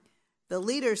 the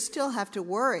leaders still have to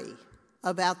worry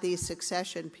about these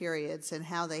succession periods and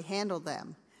how they handle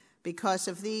them because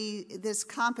of this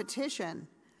competition,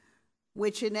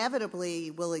 which inevitably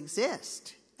will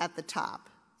exist at the top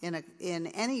in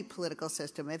any political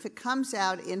system. If it comes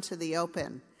out into the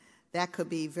open, that could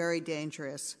be very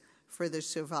dangerous for the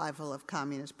survival of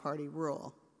Communist Party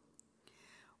rule.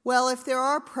 Well, if there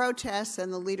are protests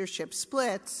and the leadership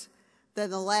splits, then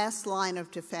the last line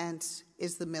of defense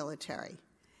is the military.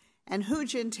 And Hu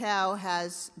Jintao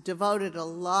has devoted a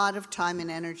lot of time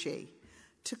and energy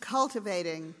to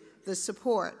cultivating the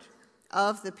support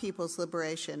of the People's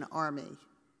Liberation Army.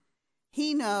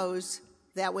 He knows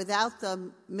that without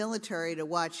the military to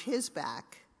watch his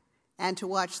back and to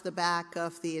watch the back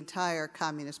of the entire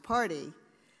Communist Party,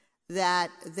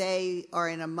 that they are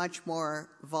in a much more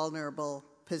vulnerable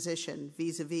position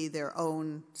vis-a-vis their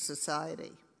own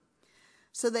society.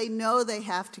 So they know they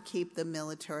have to keep the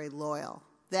military loyal.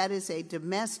 That is a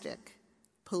domestic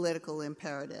political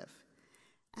imperative.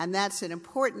 And that's an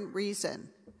important reason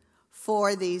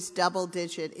for these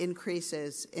double-digit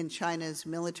increases in China's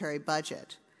military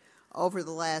budget over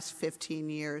the last 15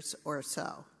 years or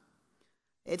so.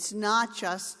 It's not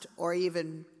just, or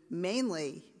even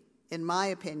mainly, in my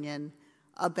opinion,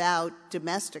 about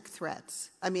domestic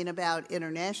threats, about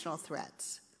international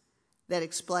threats, that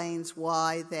explains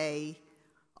why they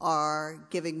are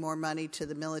giving more money to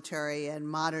the military and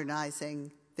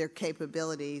modernizing their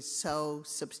capabilities so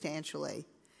substantially.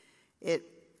 It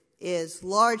is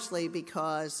largely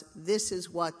because this is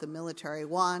what the military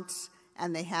wants,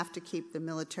 and they have to keep the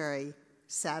military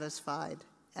satisfied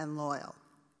and loyal.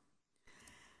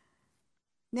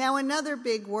 Now, another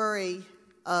big worry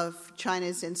of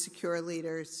China's insecure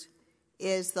leaders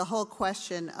is the whole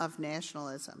question of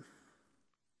nationalism.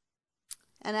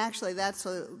 And actually, that's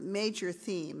a major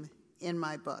theme in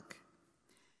my book.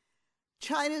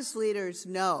 China's leaders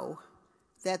know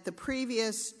that the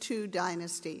previous two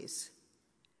dynasties,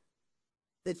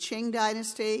 the Qing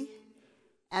dynasty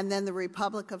and then the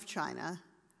Republic of China,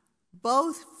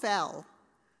 both fell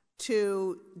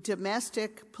to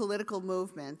domestic political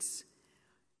movements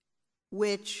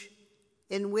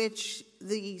in which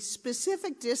the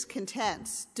specific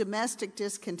discontents, domestic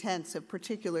discontents of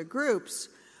particular groups,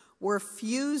 were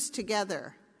fused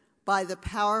together by the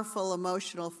powerful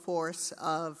emotional force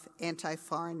of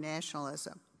anti-foreign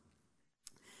nationalism.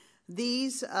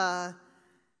 These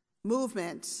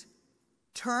movements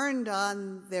turned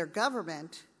on their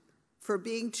government for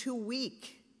being too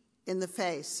weak in the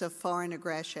face of foreign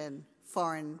aggression,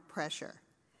 foreign pressure.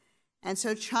 And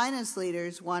so China's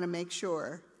leaders want to make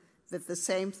sure that the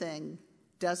same thing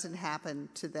doesn't happen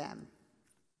to them.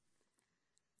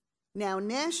 Now,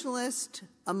 nationalist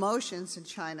emotions in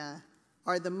China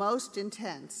are the most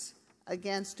intense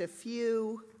against a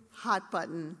few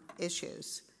hot-button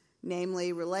issues,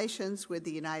 namely relations with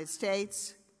the United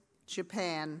States,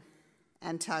 Japan,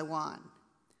 and Taiwan.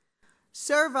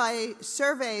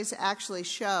 Surveys actually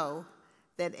show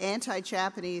that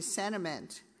anti-Japanese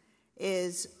sentiment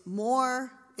is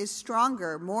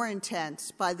stronger, more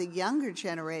intense by the younger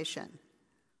generation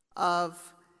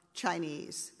of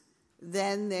Chinese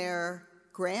than their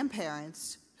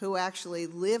grandparents who actually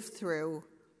lived through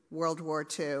World War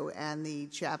II and the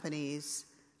Japanese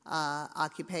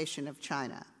occupation of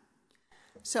China.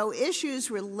 So issues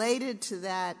related to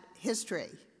that history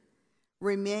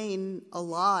remain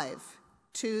alive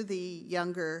to the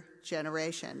younger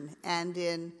generation. And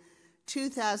in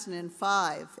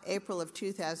 2005, April of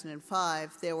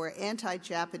 2005, there were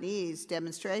anti-Japanese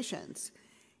demonstrations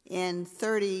in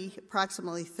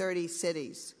approximately 30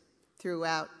 cities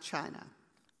throughout China.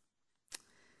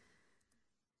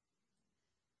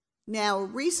 Now,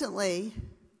 recently,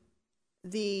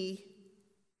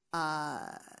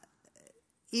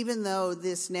 even though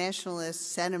this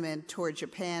nationalist sentiment toward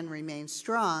Japan remains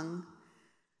strong,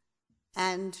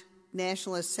 and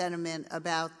nationalist sentiment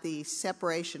about the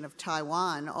separation of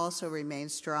Taiwan also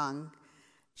remains strong,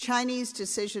 Chinese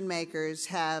decision makers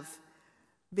have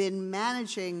been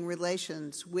managing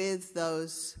relations with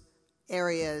those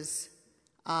areas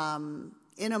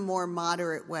in a more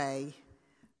moderate way,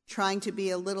 trying to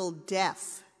be a little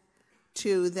deaf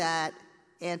to that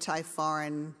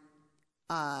anti-foreign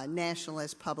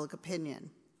nationalist public opinion.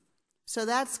 So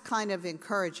that's kind of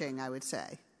encouraging, I would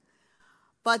say.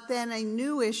 But then a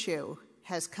new issue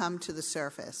has come to the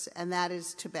surface, and that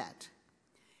is Tibet.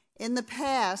 In the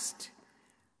past,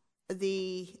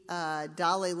 the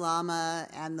Dalai Lama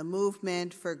and the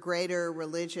movement for greater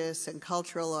religious and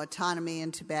cultural autonomy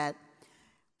in Tibet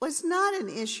was not an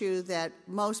issue that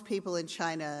most people in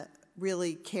China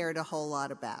really cared a whole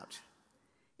lot about.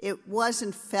 It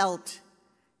wasn't felt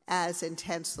as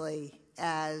intensely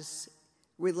as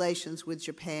relations with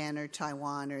Japan or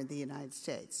Taiwan or the United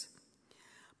States.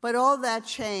 But all that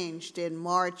changed in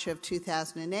March of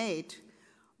 2008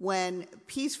 when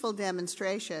peaceful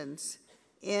demonstrations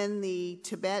in the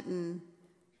Tibetan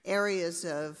areas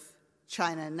of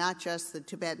China, not just the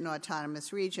Tibetan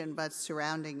Autonomous Region, but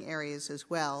surrounding areas as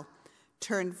well,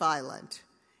 turned violent.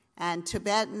 And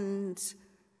Tibetans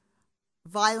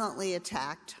violently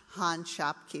attacked Han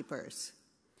shopkeepers.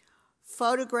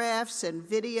 Photographs and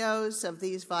videos of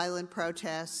these violent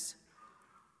protests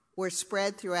were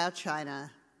spread throughout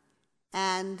China,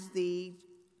 and the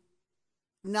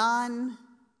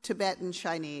non-Tibetan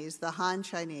Chinese, the Han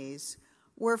Chinese,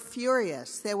 were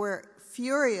furious. They were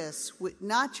furious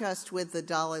not just with the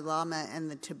Dalai Lama and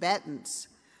the Tibetans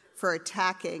for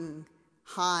attacking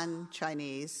Han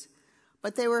Chinese,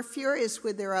 but they were furious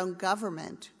with their own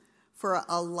government for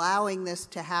allowing this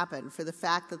to happen, for the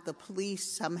fact that the police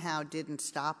somehow didn't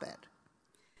stop it.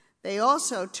 They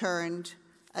also turned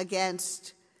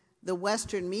against the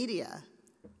Western media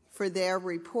for their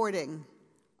reporting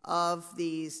of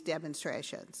these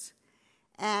demonstrations.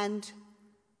 And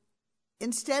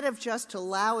instead of just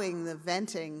allowing the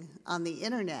venting on the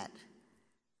internet,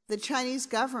 the Chinese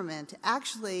government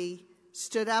actually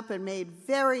stood up and made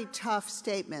very tough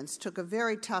statements, took a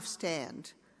very tough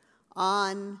stand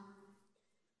on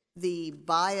the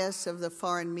bias of the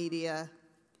foreign media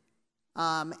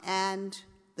and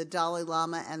the Dalai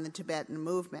Lama and the Tibetan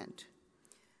movement.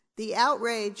 The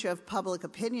outrage of public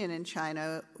opinion in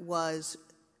China was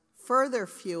further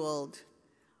fueled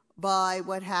by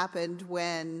what happened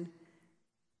when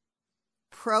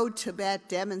pro-Tibet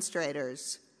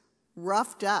demonstrators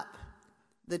roughed up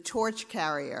the torch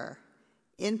carrier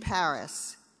in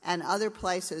Paris and other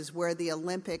places where the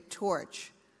Olympic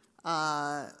torch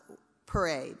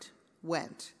parade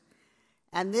went.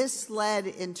 And this led,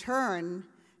 in turn,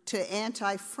 to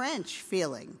anti-French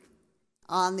feeling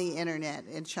on the internet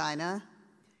in China.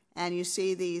 And you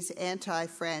see these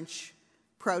anti-French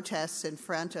protests in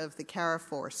front of the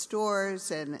Carrefour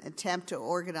stores and attempt to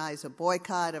organize a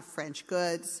boycott of French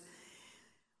goods.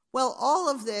 Well, all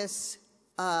of this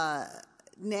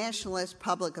nationalist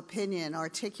public opinion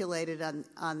articulated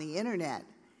on the internet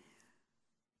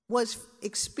was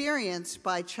experienced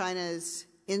by China's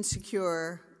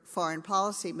insecure foreign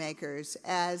policy makers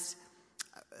as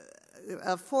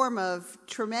a form of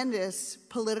tremendous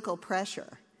political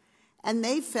pressure. And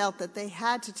they felt that they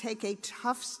had to take a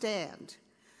tough stand.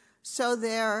 So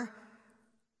their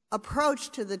approach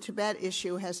to the Tibet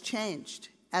issue has changed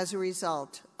as a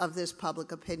result of this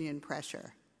public opinion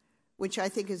pressure, which I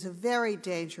think is a very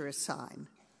dangerous sign.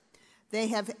 They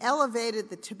have elevated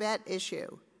the Tibet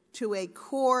issue to a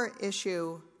core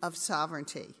issue of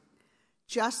sovereignty,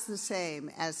 just the same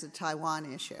as the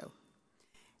Taiwan issue.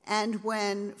 And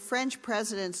when French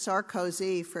President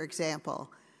Sarkozy, for example,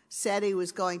 said he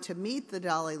was going to meet the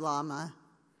Dalai Lama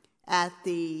at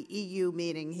the EU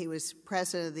meeting, he was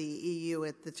president of the EU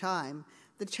at the time,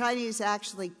 the Chinese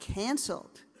actually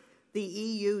canceled the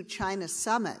EU-China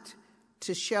summit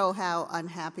to show how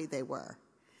unhappy they were.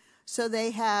 So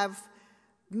they have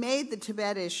made the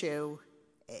Tibet issue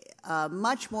a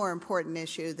much more important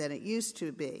issue than it used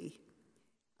to be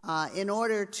in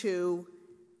order to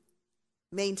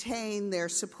maintain their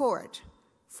support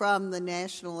from the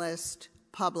nationalist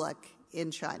public in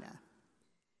China.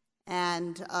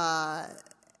 And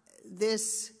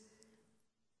this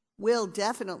will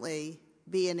definitely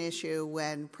be an issue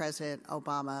when President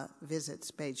Obama visits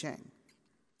Beijing.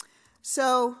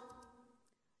 So,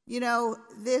 in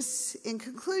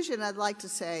conclusion, I'd like to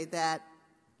say that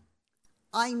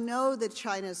I know that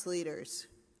China's leaders,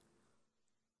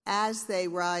 as they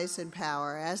rise in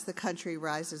power, as the country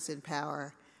rises in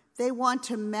power, they want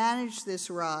to manage this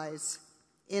rise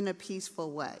in a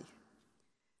peaceful way.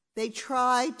 They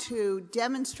try to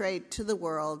demonstrate to the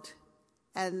world,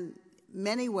 and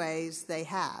many ways they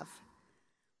have,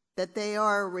 that they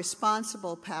are a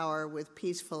responsible power with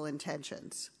peaceful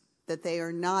intentions, that they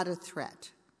are not a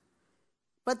threat.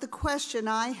 But the question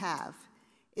I have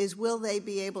is, will they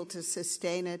be able to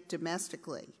sustain it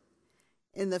domestically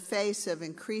in the face of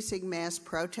increasing mass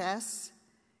protests,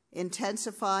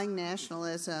 intensifying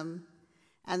nationalism,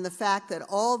 and the fact that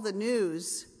all the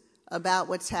news about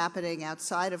what's happening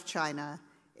outside of China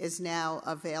is now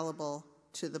available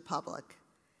to the public?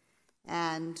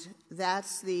 And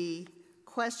that's the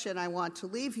question I want to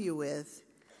leave you with,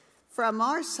 From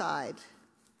our side,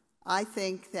 I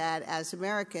think that as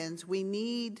Americans, we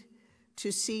need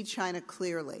to see China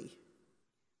clearly.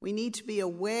 We need to be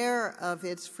aware of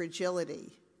its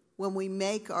fragility when we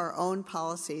make our own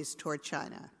policies toward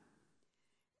China.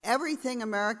 Everything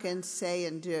Americans say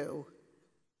and do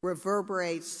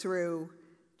reverberates through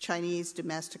Chinese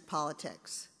domestic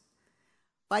politics.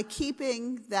 By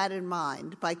keeping that in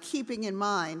mind, by keeping in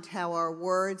mind how our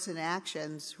words and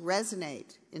actions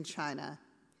resonate in China,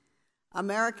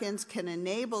 Americans can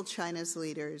enable China's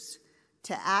leaders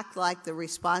to act like the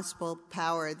responsible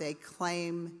power they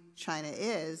claim China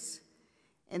is,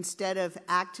 instead of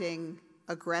acting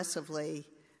aggressively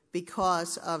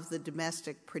because of the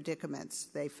domestic predicaments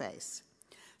they face.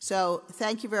 So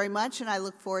thank you very much, and I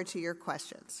look forward to your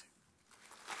questions.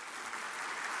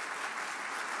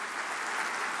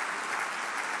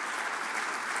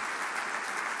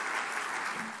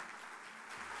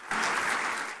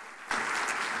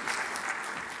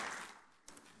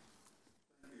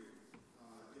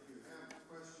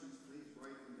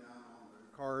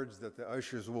 Cards that the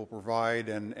ushers will provide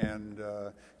and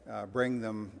bring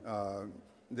them.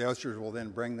 The ushers will then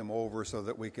bring them over so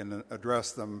that we can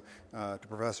address them to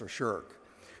Professor Shirk.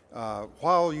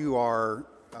 While you are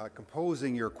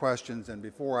composing your questions, and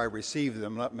before I receive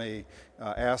them, let me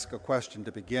ask a question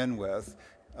to begin with.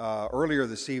 Earlier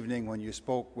this evening, when you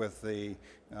spoke with the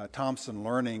Thompson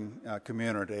learning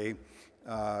community,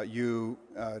 you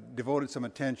devoted some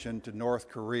attention to North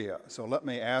Korea. So let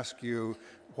me ask you,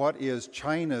 what is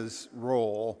China's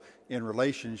role in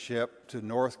relationship to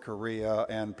North Korea,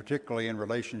 and particularly in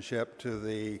relationship to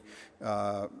the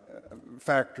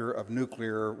factor of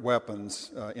nuclear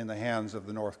weapons in the hands of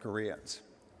the North Koreans?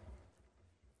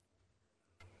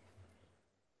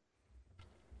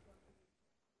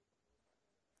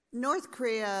 North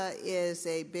Korea is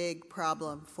a big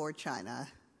problem for China,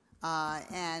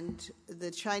 and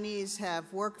the Chinese have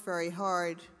worked very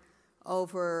hard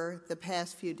over the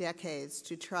past few decades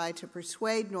to try to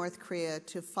persuade North Korea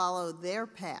to follow their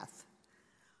path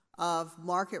of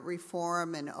market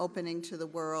reform and opening to the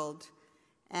world,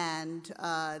 and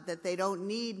that they don't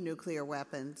need nuclear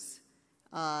weapons,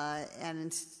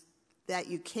 and that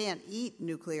you can't eat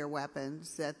nuclear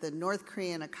weapons, that the North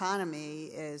Korean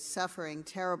economy is suffering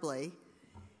terribly,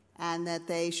 and that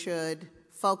they should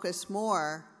focus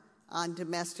more on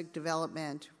domestic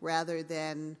development rather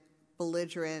than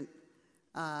belligerent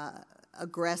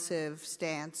aggressive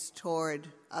stance toward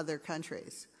other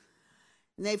countries.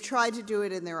 And they've tried to do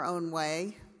it in their own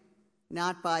way,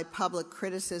 not by public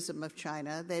criticism of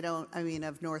China.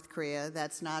 Of North Korea.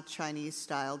 That's not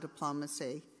Chinese-style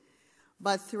diplomacy,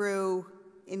 but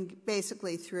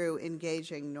basically through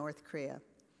engaging North Korea.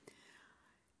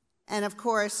 And of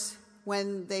course,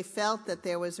 when they felt that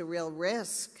there was a real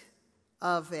risk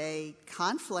of a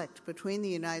conflict between the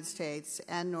United States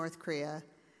and North Korea,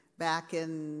 back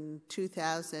in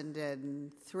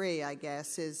 2003, I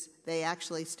guess, they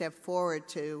actually stepped forward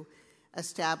to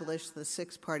establish the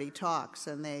six-party talks,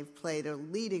 and they've played a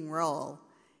leading role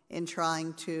in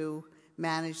trying to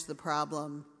manage the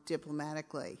problem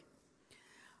diplomatically.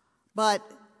 But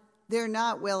they're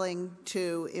not willing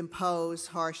to impose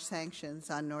harsh sanctions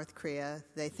on North Korea.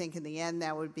 They think in the end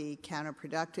that would be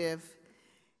counterproductive,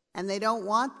 and they don't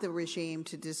want the regime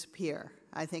to disappear,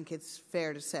 I think it's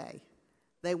fair to say.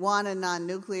 They want a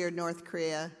non-nuclear North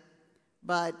Korea,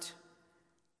 but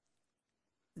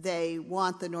they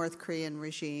want the North Korean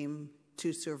regime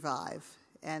to survive.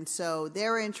 And so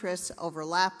their interests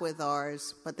overlap with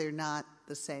ours, but they're not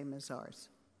the same as ours.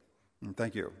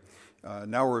 Thank you.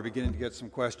 Now we're beginning to get some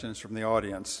questions from the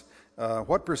audience.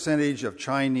 What percentage of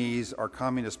Chinese are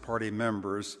Communist Party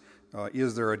members?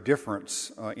 Is there a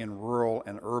difference in rural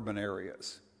and urban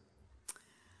areas?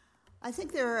 I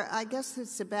think I guess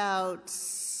it's about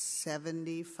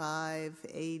 75,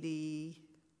 80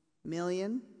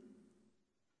 million.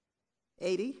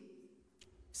 80?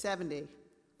 70.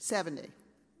 70.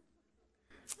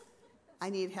 I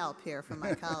need help here from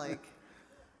my colleague.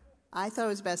 I thought it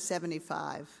was about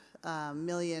 75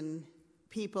 million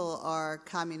people are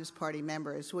Communist Party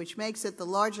members, which makes it the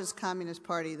largest Communist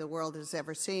Party the world has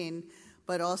ever seen,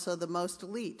 but also the most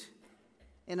elite.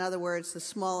 In other words, the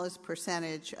smallest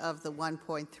percentage of the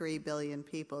 1.3 billion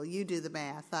people. You do the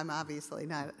math. I'm obviously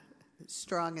not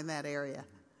strong in that area.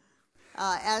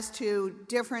 As to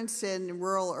difference in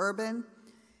rural-urban,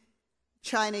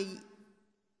 China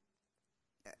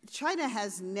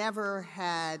has never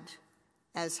had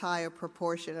as high a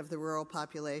proportion of the rural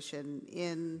population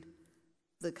in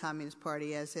the Communist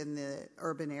Party as in the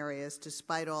urban areas,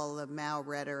 despite all the Mao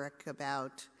rhetoric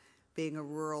about being a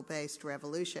rural-based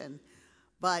revolution.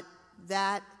 But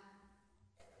that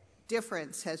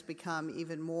difference has become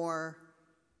even more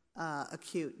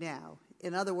acute now.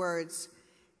 In other words,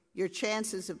 your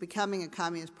chances of becoming a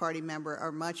Communist Party member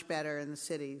are much better in the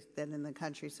city than in the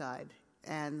countryside.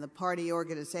 And the party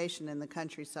organization in the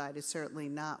countryside is certainly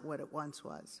not what it once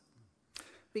was.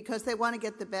 Because they want to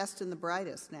get the best and the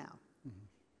brightest now.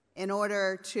 In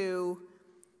order to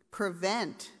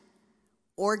prevent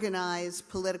organized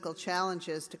political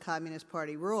challenges to Communist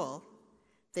Party rule,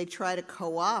 they try to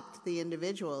co-opt the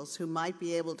individuals who might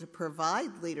be able to provide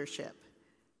leadership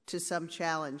to some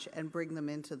challenge and bring them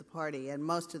into the party, and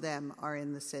most of them are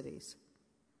in the cities.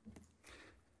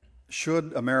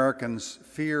 Should Americans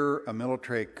fear a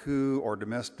military coup or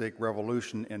domestic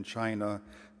revolution in China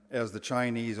as the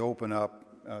Chinese open up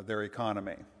their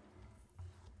economy?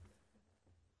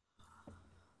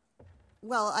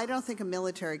 Well, I don't think a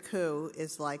military coup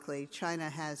is likely. China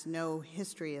has no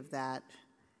history of that,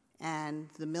 and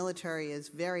the military is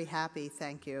very happy,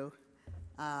 thank you,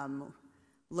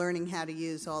 learning how to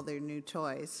use all their new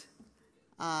toys.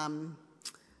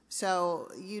 So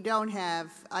you don't have,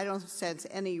 I don't sense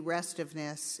any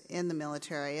restiveness in the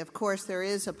military. Of course, there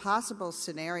is a possible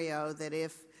scenario that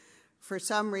if for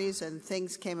some reason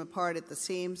things came apart at the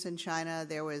seams in China,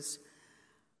 there was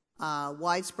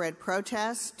widespread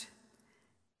protest,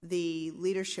 the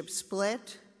leadership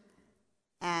split,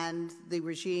 and the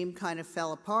regime kind of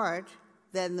fell apart,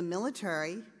 then the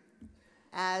military,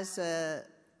 as a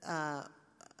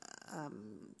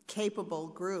capable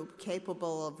group,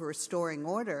 capable of restoring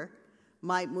order,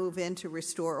 might move in to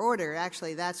restore order.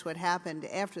 Actually, that's what happened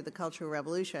after the Cultural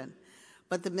Revolution.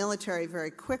 But the military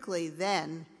very quickly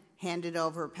then handed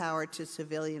over power to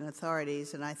civilian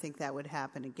authorities, and I think that would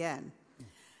happen again.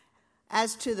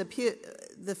 As to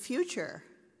the future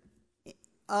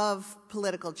of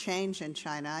political change in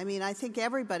China, I mean, I think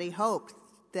everybody hoped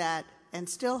that, and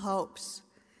still hopes,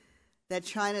 that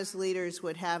China's leaders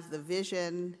would have the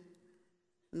vision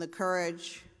and the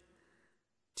courage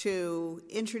to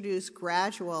introduce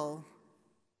gradual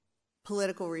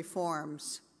political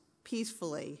reforms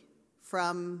peacefully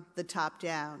from the top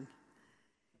down,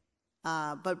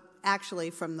 but actually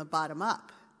from the bottom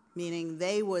up, meaning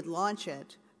they would launch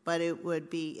it, but it would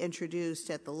be introduced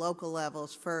at the local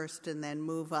levels first and then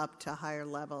move up to higher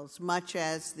levels, much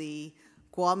as the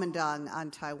Kuomintang on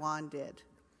Taiwan did.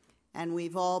 And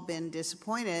we've all been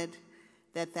disappointed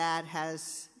that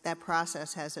that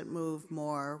process hasn't moved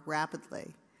more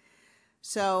rapidly.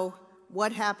 So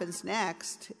what happens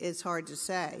next is hard to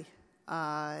say.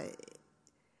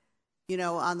 You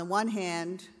know, on the one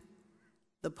hand,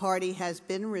 the party has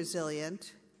been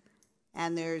resilient,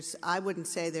 and I wouldn't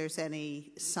say there's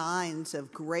any signs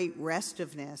of great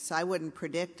restiveness. I wouldn't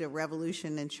predict a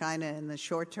revolution in China in the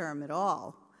short term at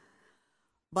all.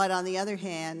 But on the other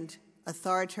hand,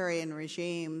 authoritarian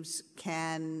regimes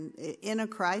can, in a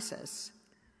crisis,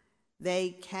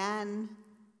 they can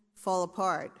fall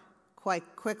apart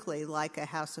quite quickly like a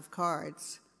house of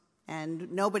cards.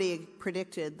 And nobody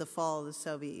predicted the fall of the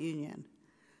Soviet Union.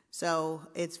 So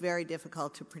it's very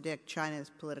difficult to predict China's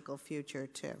political future,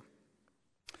 too.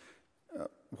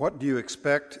 What do you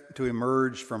expect to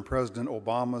emerge from President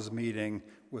Obama's meeting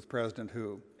with President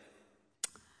Hu?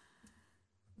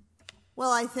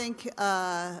 Well, I think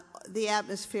the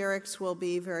atmospherics will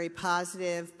be very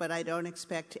positive, but I don't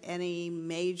expect any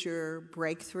major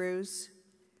breakthroughs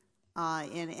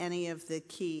in any of the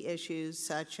key issues,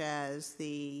 such as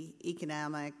the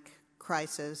economic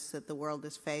crisis that the world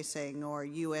is facing, or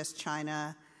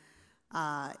U.S.-China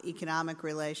economic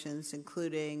relations,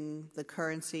 including the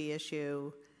currency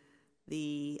issue,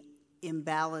 the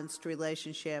imbalanced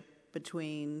relationship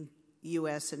between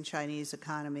U.S. and Chinese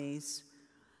economies,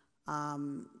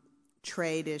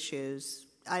 trade issues.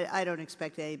 I don't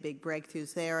expect any big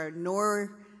breakthroughs there,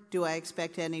 nor do I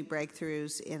expect any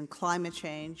breakthroughs in climate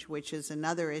change, which is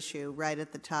another issue right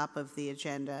at the top of the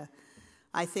agenda.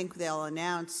 I think they'll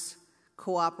announce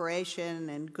cooperation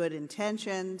and good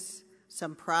intentions,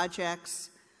 some projects,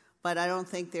 but I don't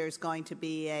think there's going to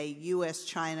be a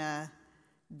U.S.-China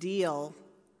deal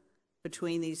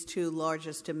between these two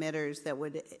largest emitters that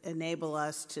would enable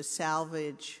us to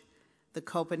salvage the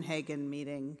Copenhagen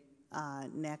meeting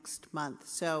next month.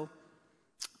 So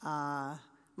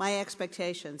my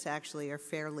expectations actually are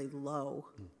fairly low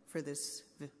for this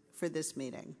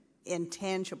meeting in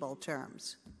tangible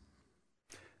terms.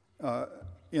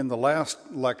 In the last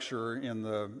lecture in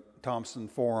the Thompson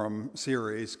Forum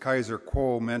series, Kaiser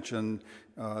Kuo mentioned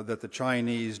that the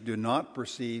Chinese do not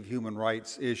perceive human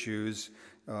rights issues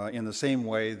in the same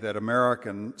way that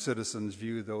American citizens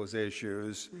view those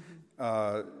issues.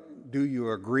 Do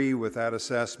you agree with that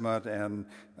assessment, and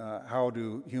how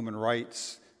do human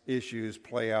rights issues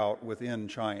play out within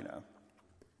China?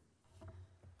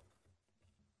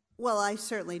 Well, I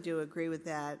certainly do agree with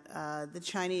that. The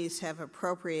Chinese have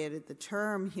appropriated the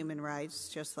term human rights,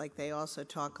 just like they also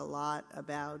talk a lot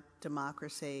about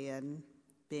democracy and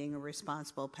being a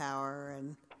responsible power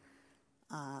and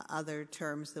other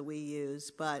terms that we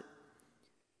use. But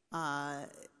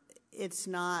it's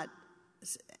not,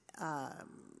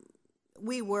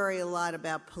 we worry a lot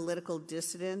about political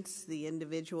dissidents, the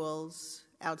individuals,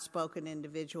 outspoken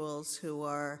individuals who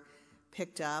are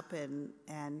picked up and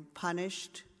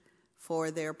punished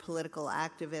for their political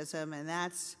activism. And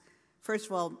that's, first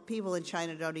of all, people in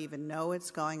China don't even know what's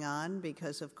going on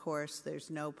because, of course, there's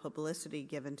no publicity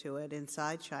given to it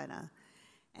inside China.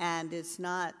 And it's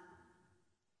not,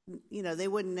 you know, they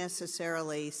wouldn't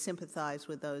necessarily sympathize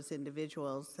with those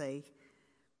individuals. They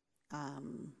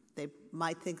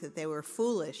might think that they were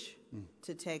foolish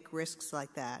to take risks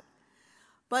like that.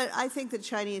 But I think the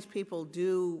Chinese people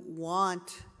do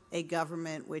want a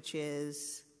government which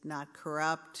is not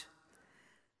corrupt.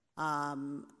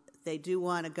 They do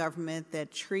want a government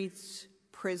that treats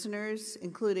prisoners,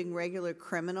 including regular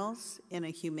criminals, in a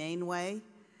humane way.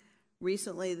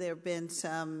 Recently, there have been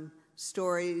some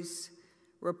stories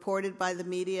reported by the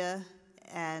media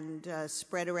and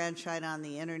spread around China on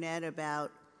the internet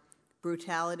about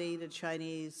brutality to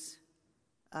Chinese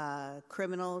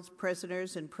criminals,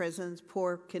 prisoners in prisons,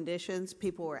 poor conditions.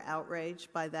 People were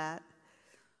outraged by that.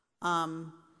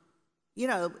 You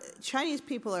know, Chinese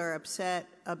people are upset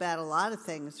about a lot of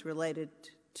things related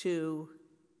to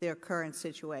their current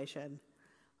situation,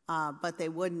 but they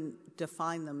wouldn't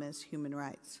define them as human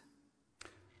rights.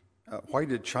 Why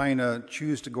did China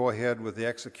choose to go ahead with the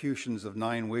executions of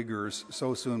 9 Uyghurs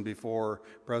so soon before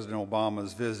President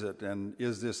Obama's visit? And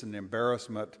is this an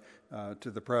embarrassment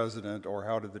to the president, or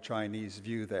how did the Chinese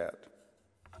view that?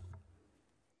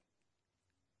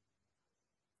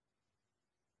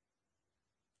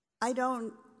 I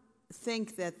don't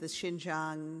think that the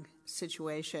Xinjiang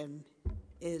situation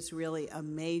is really a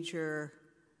major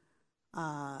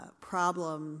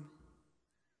problem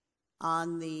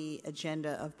on the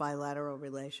agenda of bilateral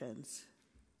relations.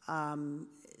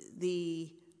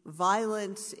 The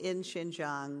violence in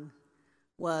Xinjiang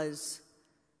was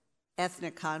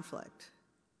ethnic conflict.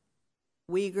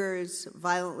 Uyghurs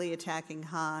violently attacking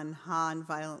Han, Han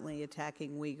violently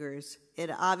attacking Uyghurs. It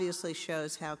obviously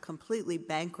shows how completely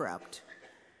bankrupt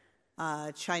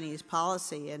Chinese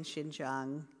policy in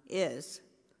Xinjiang is.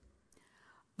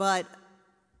 But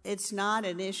it's not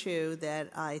an issue that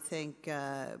I think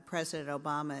President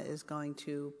Obama is going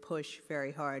to push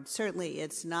very hard. Certainly,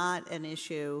 it's not an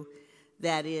issue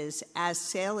that is as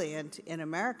salient in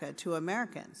America to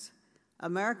Americans.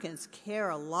 Americans care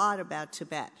a lot about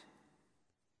Tibet.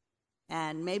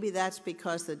 And maybe that's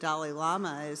because the Dalai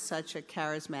Lama is such a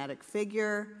charismatic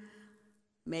figure.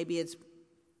 Maybe it's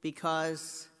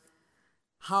because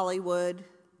Hollywood,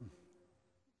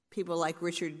 people like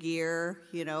Richard Gere,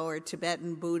 you know, are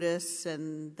Tibetan Buddhists,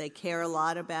 and they care a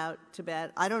lot about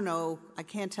Tibet. I don't know, I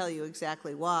can't tell you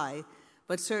exactly why,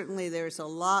 but certainly there's a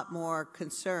lot more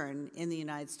concern in the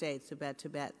United States about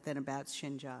Tibet than about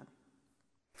Xinjiang.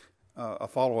 A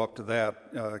follow-up to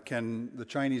that, can the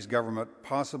Chinese government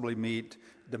possibly meet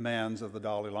demands of the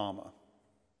Dalai Lama?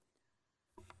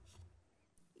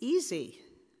 Easy.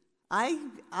 I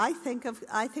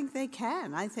think they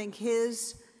can. I think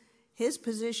his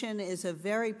position is a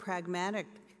very pragmatic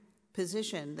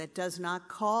position that does not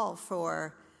call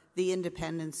for the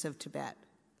independence of Tibet.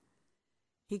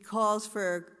 He calls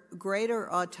for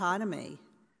greater autonomy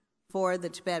for the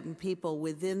Tibetan people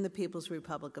within the People's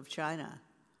Republic of China.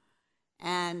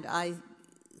 And I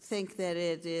think that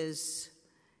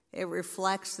it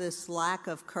reflects this lack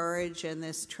of courage and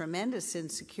this tremendous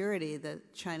insecurity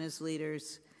that China's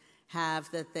leaders have,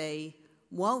 that they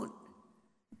won't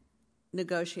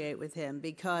negotiate with him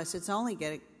because it's only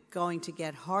going to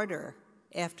get harder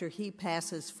after he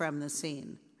passes from the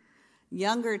scene.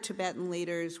 Younger Tibetan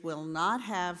leaders will not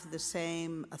have the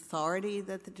same authority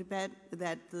that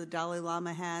the Dalai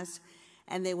Lama has,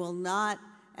 and they will not.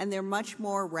 And they're much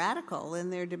more radical in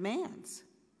their demands.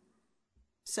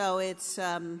 So it's,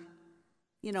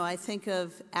 you know, I think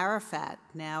of Arafat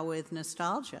now with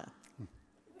nostalgia.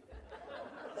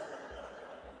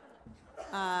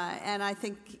 And I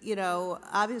think, you know,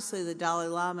 obviously the Dalai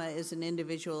Lama is an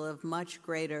individual of much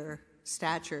greater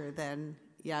stature than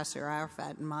Yasser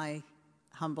Arafat, in my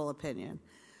humble opinion.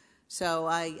 So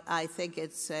I think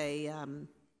it's a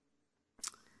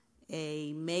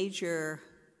major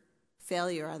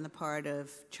failure on the part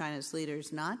of China's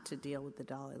leaders not to deal with the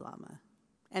Dalai Lama.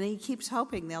 And he keeps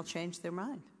hoping they'll change their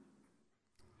mind.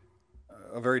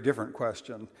 a very different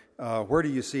question. Where do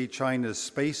you see China's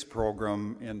space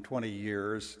program in 20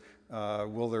 years?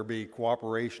 Will there be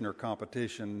cooperation or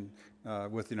competition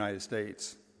with the United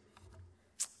States?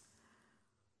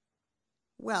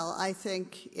 Well, I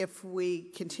think if we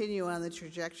continue on the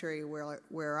trajectory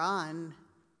we're on,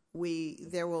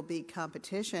 there will be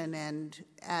competition, and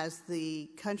as the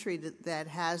country that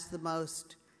has the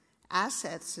most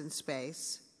assets in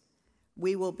space,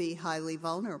 we will be highly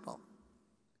vulnerable.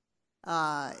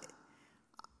 I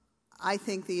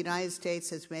think the United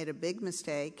States has made a big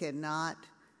mistake in not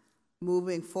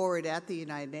moving forward at the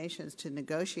United Nations to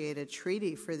negotiate a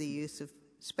treaty for the use of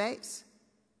space.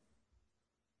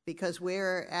 Because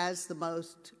we're, as the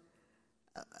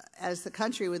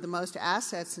country with the most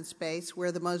assets in space,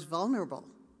 we're the most vulnerable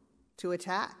to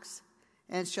attacks.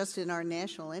 And it's just in our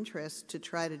national interest to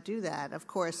try to do that. Of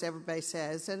course, everybody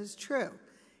says, and it's true,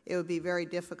 it would be very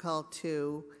difficult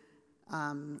to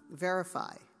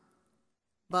verify.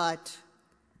 But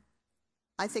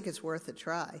I think it's worth a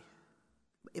try.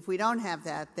 If we don't have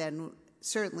that, then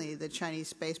certainly the Chinese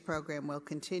space program will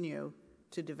continue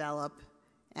to develop,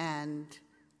 and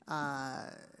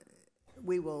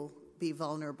we will be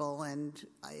vulnerable, and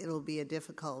it'll be a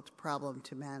difficult problem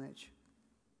to manage.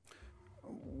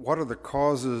 What are the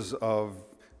causes of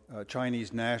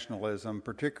Chinese nationalism,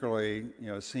 particularly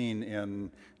seen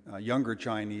in younger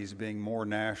Chinese being more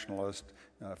nationalist,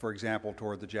 for example,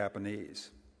 toward the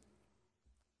Japanese?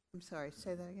 I'm sorry,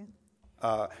 say that again?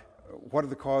 What are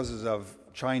the causes of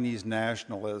Chinese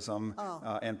nationalism,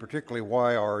 and particularly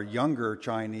why are younger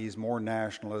Chinese more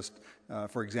nationalist,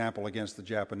 for example, against the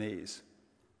Japanese?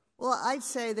 Well, I'd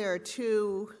say there are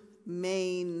two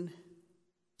main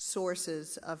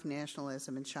sources of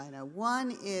nationalism in China.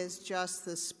 One is just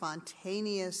the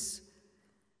spontaneous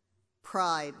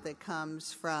pride that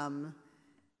comes from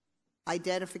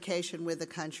identification with the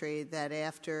country that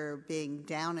after being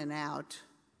down and out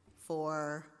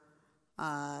for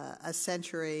a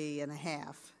century and a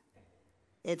half,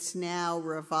 it's now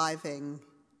reviving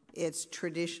its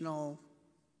traditional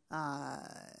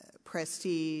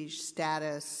prestige,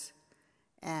 status,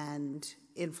 and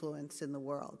influence in the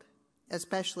world,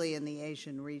 especially in the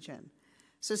Asian region.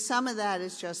 So some of that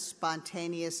is just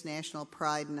spontaneous national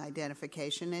pride and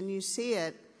identification, and you see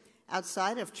it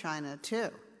outside of China too,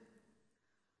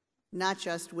 not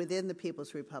just within the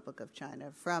People's Republic of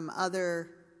China, from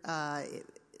other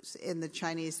in the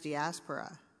Chinese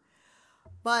diaspora.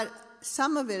 But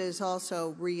some of it is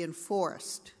also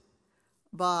reinforced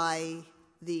by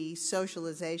the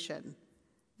socialization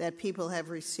that people have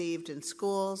received in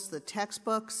schools, the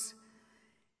textbooks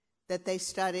that they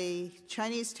study.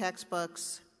 Chinese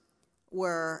textbooks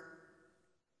were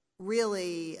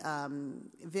really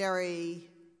very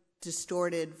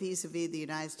distorted vis-a-vis the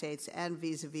United States and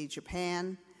vis-a-vis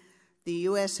Japan. The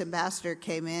U.S. ambassador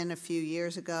came in a few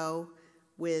years ago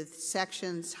with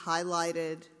sections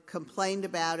highlighted, complained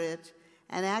about it,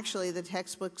 and actually the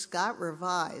textbooks got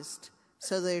revised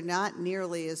so they're not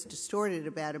nearly as distorted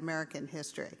about American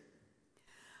history.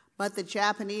 But the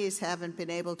Japanese haven't been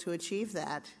able to achieve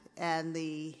that, and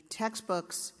the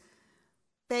textbooks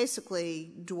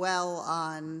basically dwell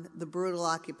on the brutal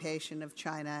occupation of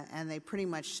China, and they pretty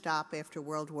much stop after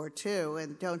World War II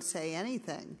and don't say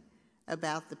anything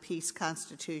about the peace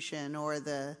constitution or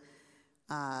the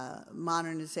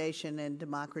modernization and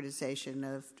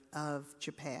democratization of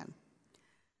Japan.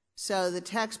 So the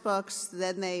textbooks,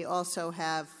 then they also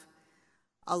have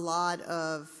a lot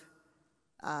of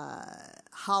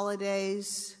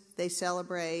holidays they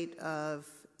celebrate of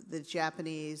the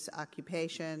Japanese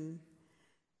occupation,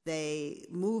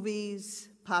 movies,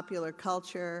 popular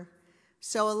culture.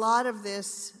 So a lot of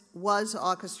this was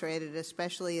orchestrated,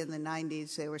 especially in the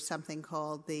 90s. There was something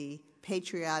called the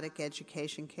Patriotic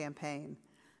Education Campaign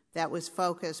that was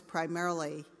focused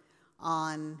primarily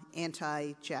on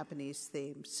anti-Japanese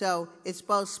themes. So it's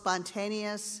both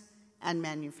spontaneous and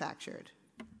manufactured.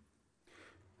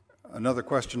 Another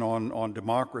question on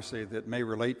democracy that may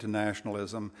relate to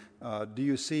nationalism. Do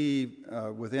you see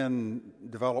within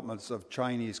developments of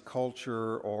Chinese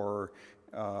culture or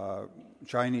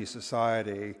Chinese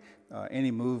society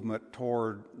any movement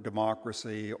toward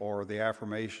democracy or the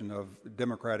affirmation of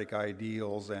democratic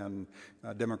ideals and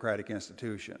democratic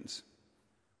institutions?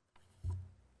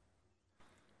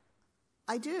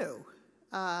 I do.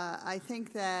 I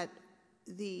think that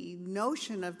the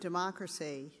notion of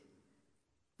democracy,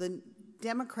 the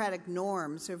democratic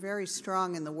norms are very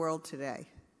strong in the world today.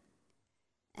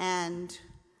 And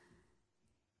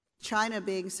China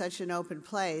being such an open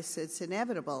place, it's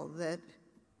inevitable that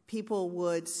people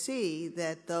would see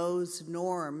that those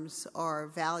norms are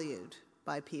valued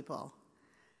by people.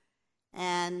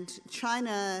 And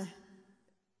Chinese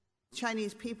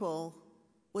people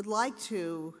would like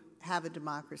to have a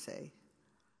democracy,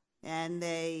 and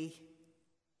they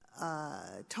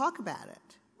talk about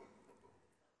it.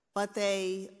 But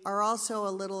they are also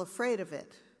a little afraid of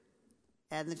it.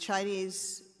 And the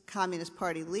Chinese Communist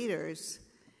Party leaders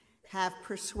have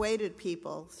persuaded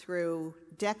people through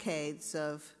decades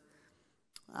of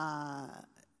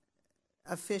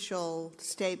official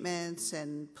statements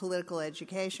and political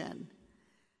education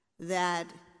that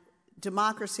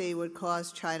democracy would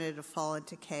cause China to fall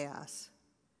into chaos.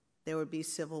 There would be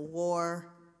civil war,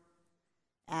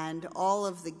 and all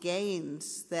of the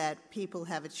gains that people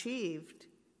have achieved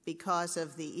because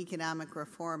of the economic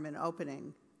reform and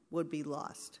opening would be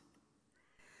lost.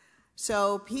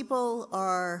 So people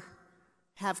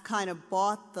have kind of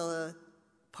bought the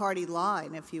party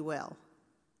line, if you will,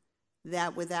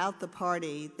 that without the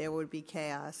party there would be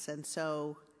chaos, and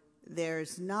so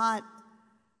there's not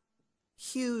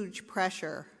huge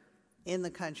pressure in the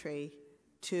country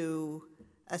to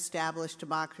establish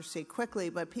democracy quickly,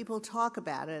 but people talk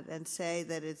about it and say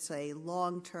that it's a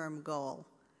long-term goal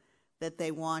that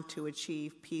they want to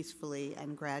achieve peacefully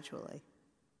and gradually.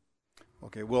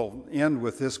 Okay, we'll end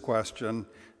with this question.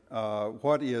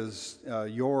 What is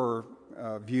your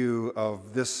view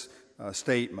of this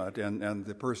statement? And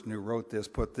the person who wrote this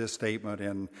put this statement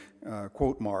in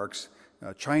quote marks.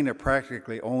 China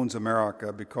practically owns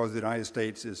America because the United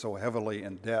States is so heavily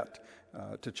in debt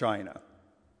to China.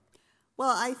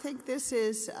 Well, I think this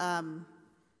is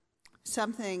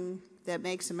something that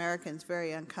makes Americans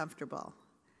very uncomfortable.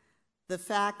 The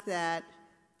fact that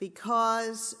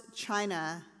because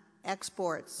China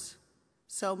exports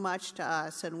so much to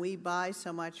us and we buy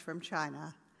so much from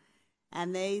China,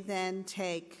 and they then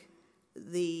take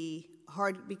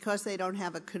because they don't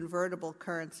have a convertible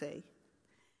currency,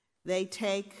 they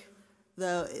take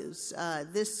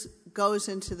this goes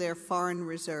into their foreign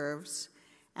reserves,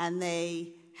 and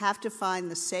they have to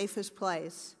find the safest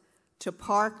place to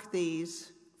park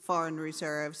these foreign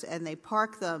reserves, and they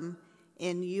park them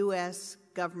in U.S.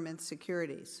 government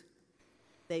securities.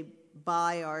 They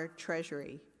buy our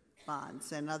Treasury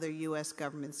bonds and other U.S.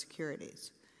 government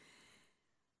securities.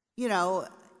 You know,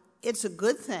 it's a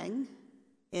good thing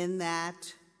in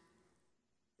that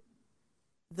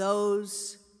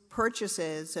those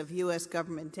purchases of U.S.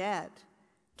 government debt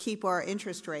keep our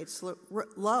interest rates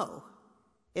low.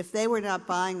 If they were not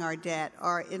buying our debt,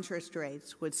 our interest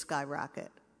rates would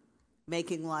skyrocket,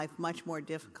 making life much more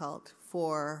difficult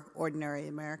for ordinary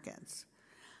Americans.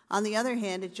 On the other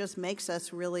hand, it just makes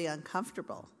us really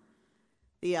uncomfortable.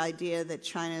 The idea that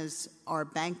China's our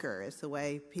banker is the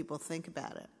way people think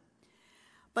about it.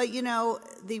 But, you know,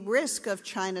 the risk of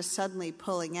China suddenly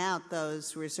pulling out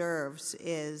those reserves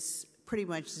is pretty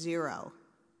much zero.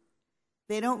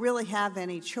 They don't really have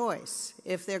any choice.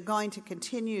 If they're going to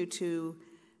continue to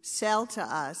sell to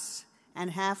us and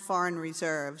have foreign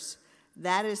reserves,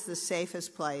 that is the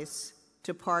safest place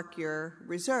to park your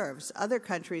reserves. Other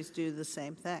countries do the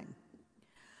same thing.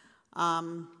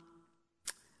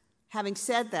 Having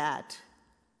said that,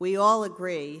 we all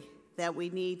agree that we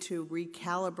need to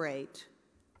recalibrate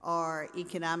our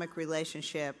economic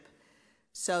relationship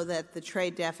so that the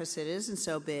trade deficit isn't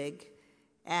so big,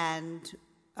 and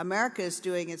America is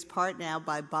doing its part now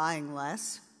by buying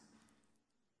less,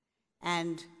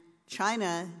 and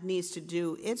China needs to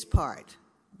do its part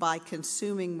by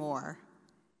consuming more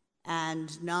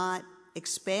and not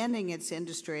expanding its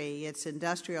industry, its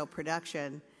industrial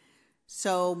production,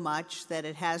 so much that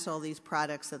it has all these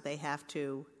products that they have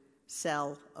to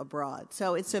sell abroad.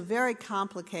 So it's a very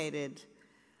complicated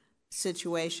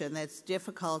situation that's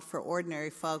difficult for ordinary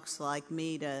folks like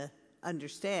me to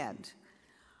understand.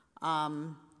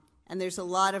 And there's a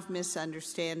lot of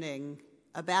misunderstanding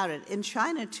about it. In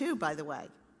China, too, by the way.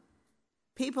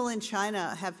 People in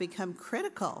China have become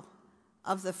critical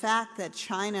of the fact that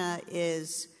China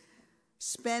is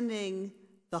spending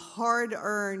the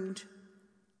hard-earned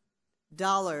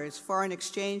dollars, foreign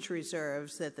exchange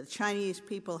reserves that the Chinese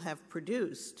people have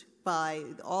produced by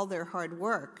all their hard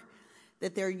work,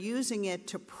 that they're using it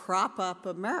to prop up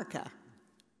America.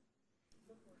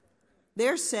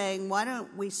 They're saying, why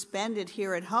don't we spend it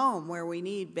here at home where we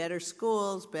need better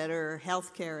schools, better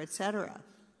health care, et cetera?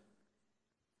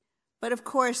 But of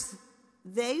course,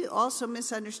 they also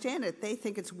misunderstand it. They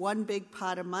think it's one big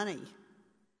pot of money.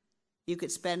 You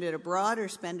could spend it abroad or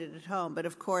spend it at home. But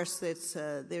of course, there's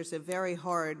a very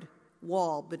hard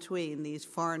wall between these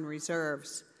foreign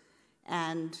reserves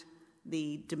and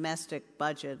the domestic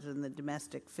budget and the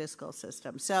domestic fiscal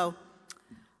system. So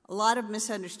a lot of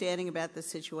misunderstanding about the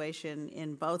situation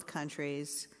in both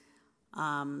countries.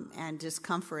 and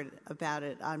discomfort about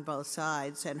it on both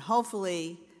sides. And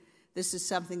hopefully this is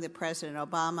something that President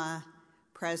Obama,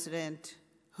 President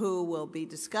Hu will be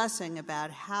discussing about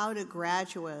how to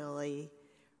gradually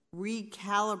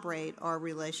recalibrate our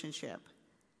relationship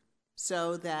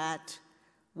so that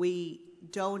we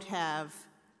don't have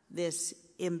this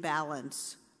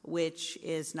imbalance, which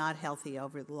is not healthy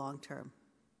over the long term.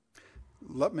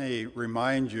 Let me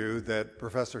remind you that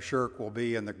Professor Shirk will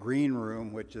be in the green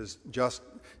room, which is just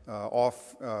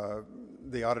off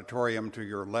the auditorium to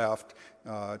your left,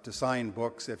 to sign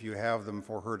books if you have them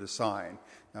for her to sign.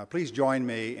 Please join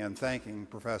me in thanking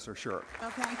Professor Shirk.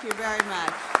 Well, thank you very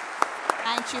much.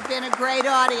 Thanks. You've been a great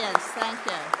audience. Thank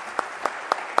you.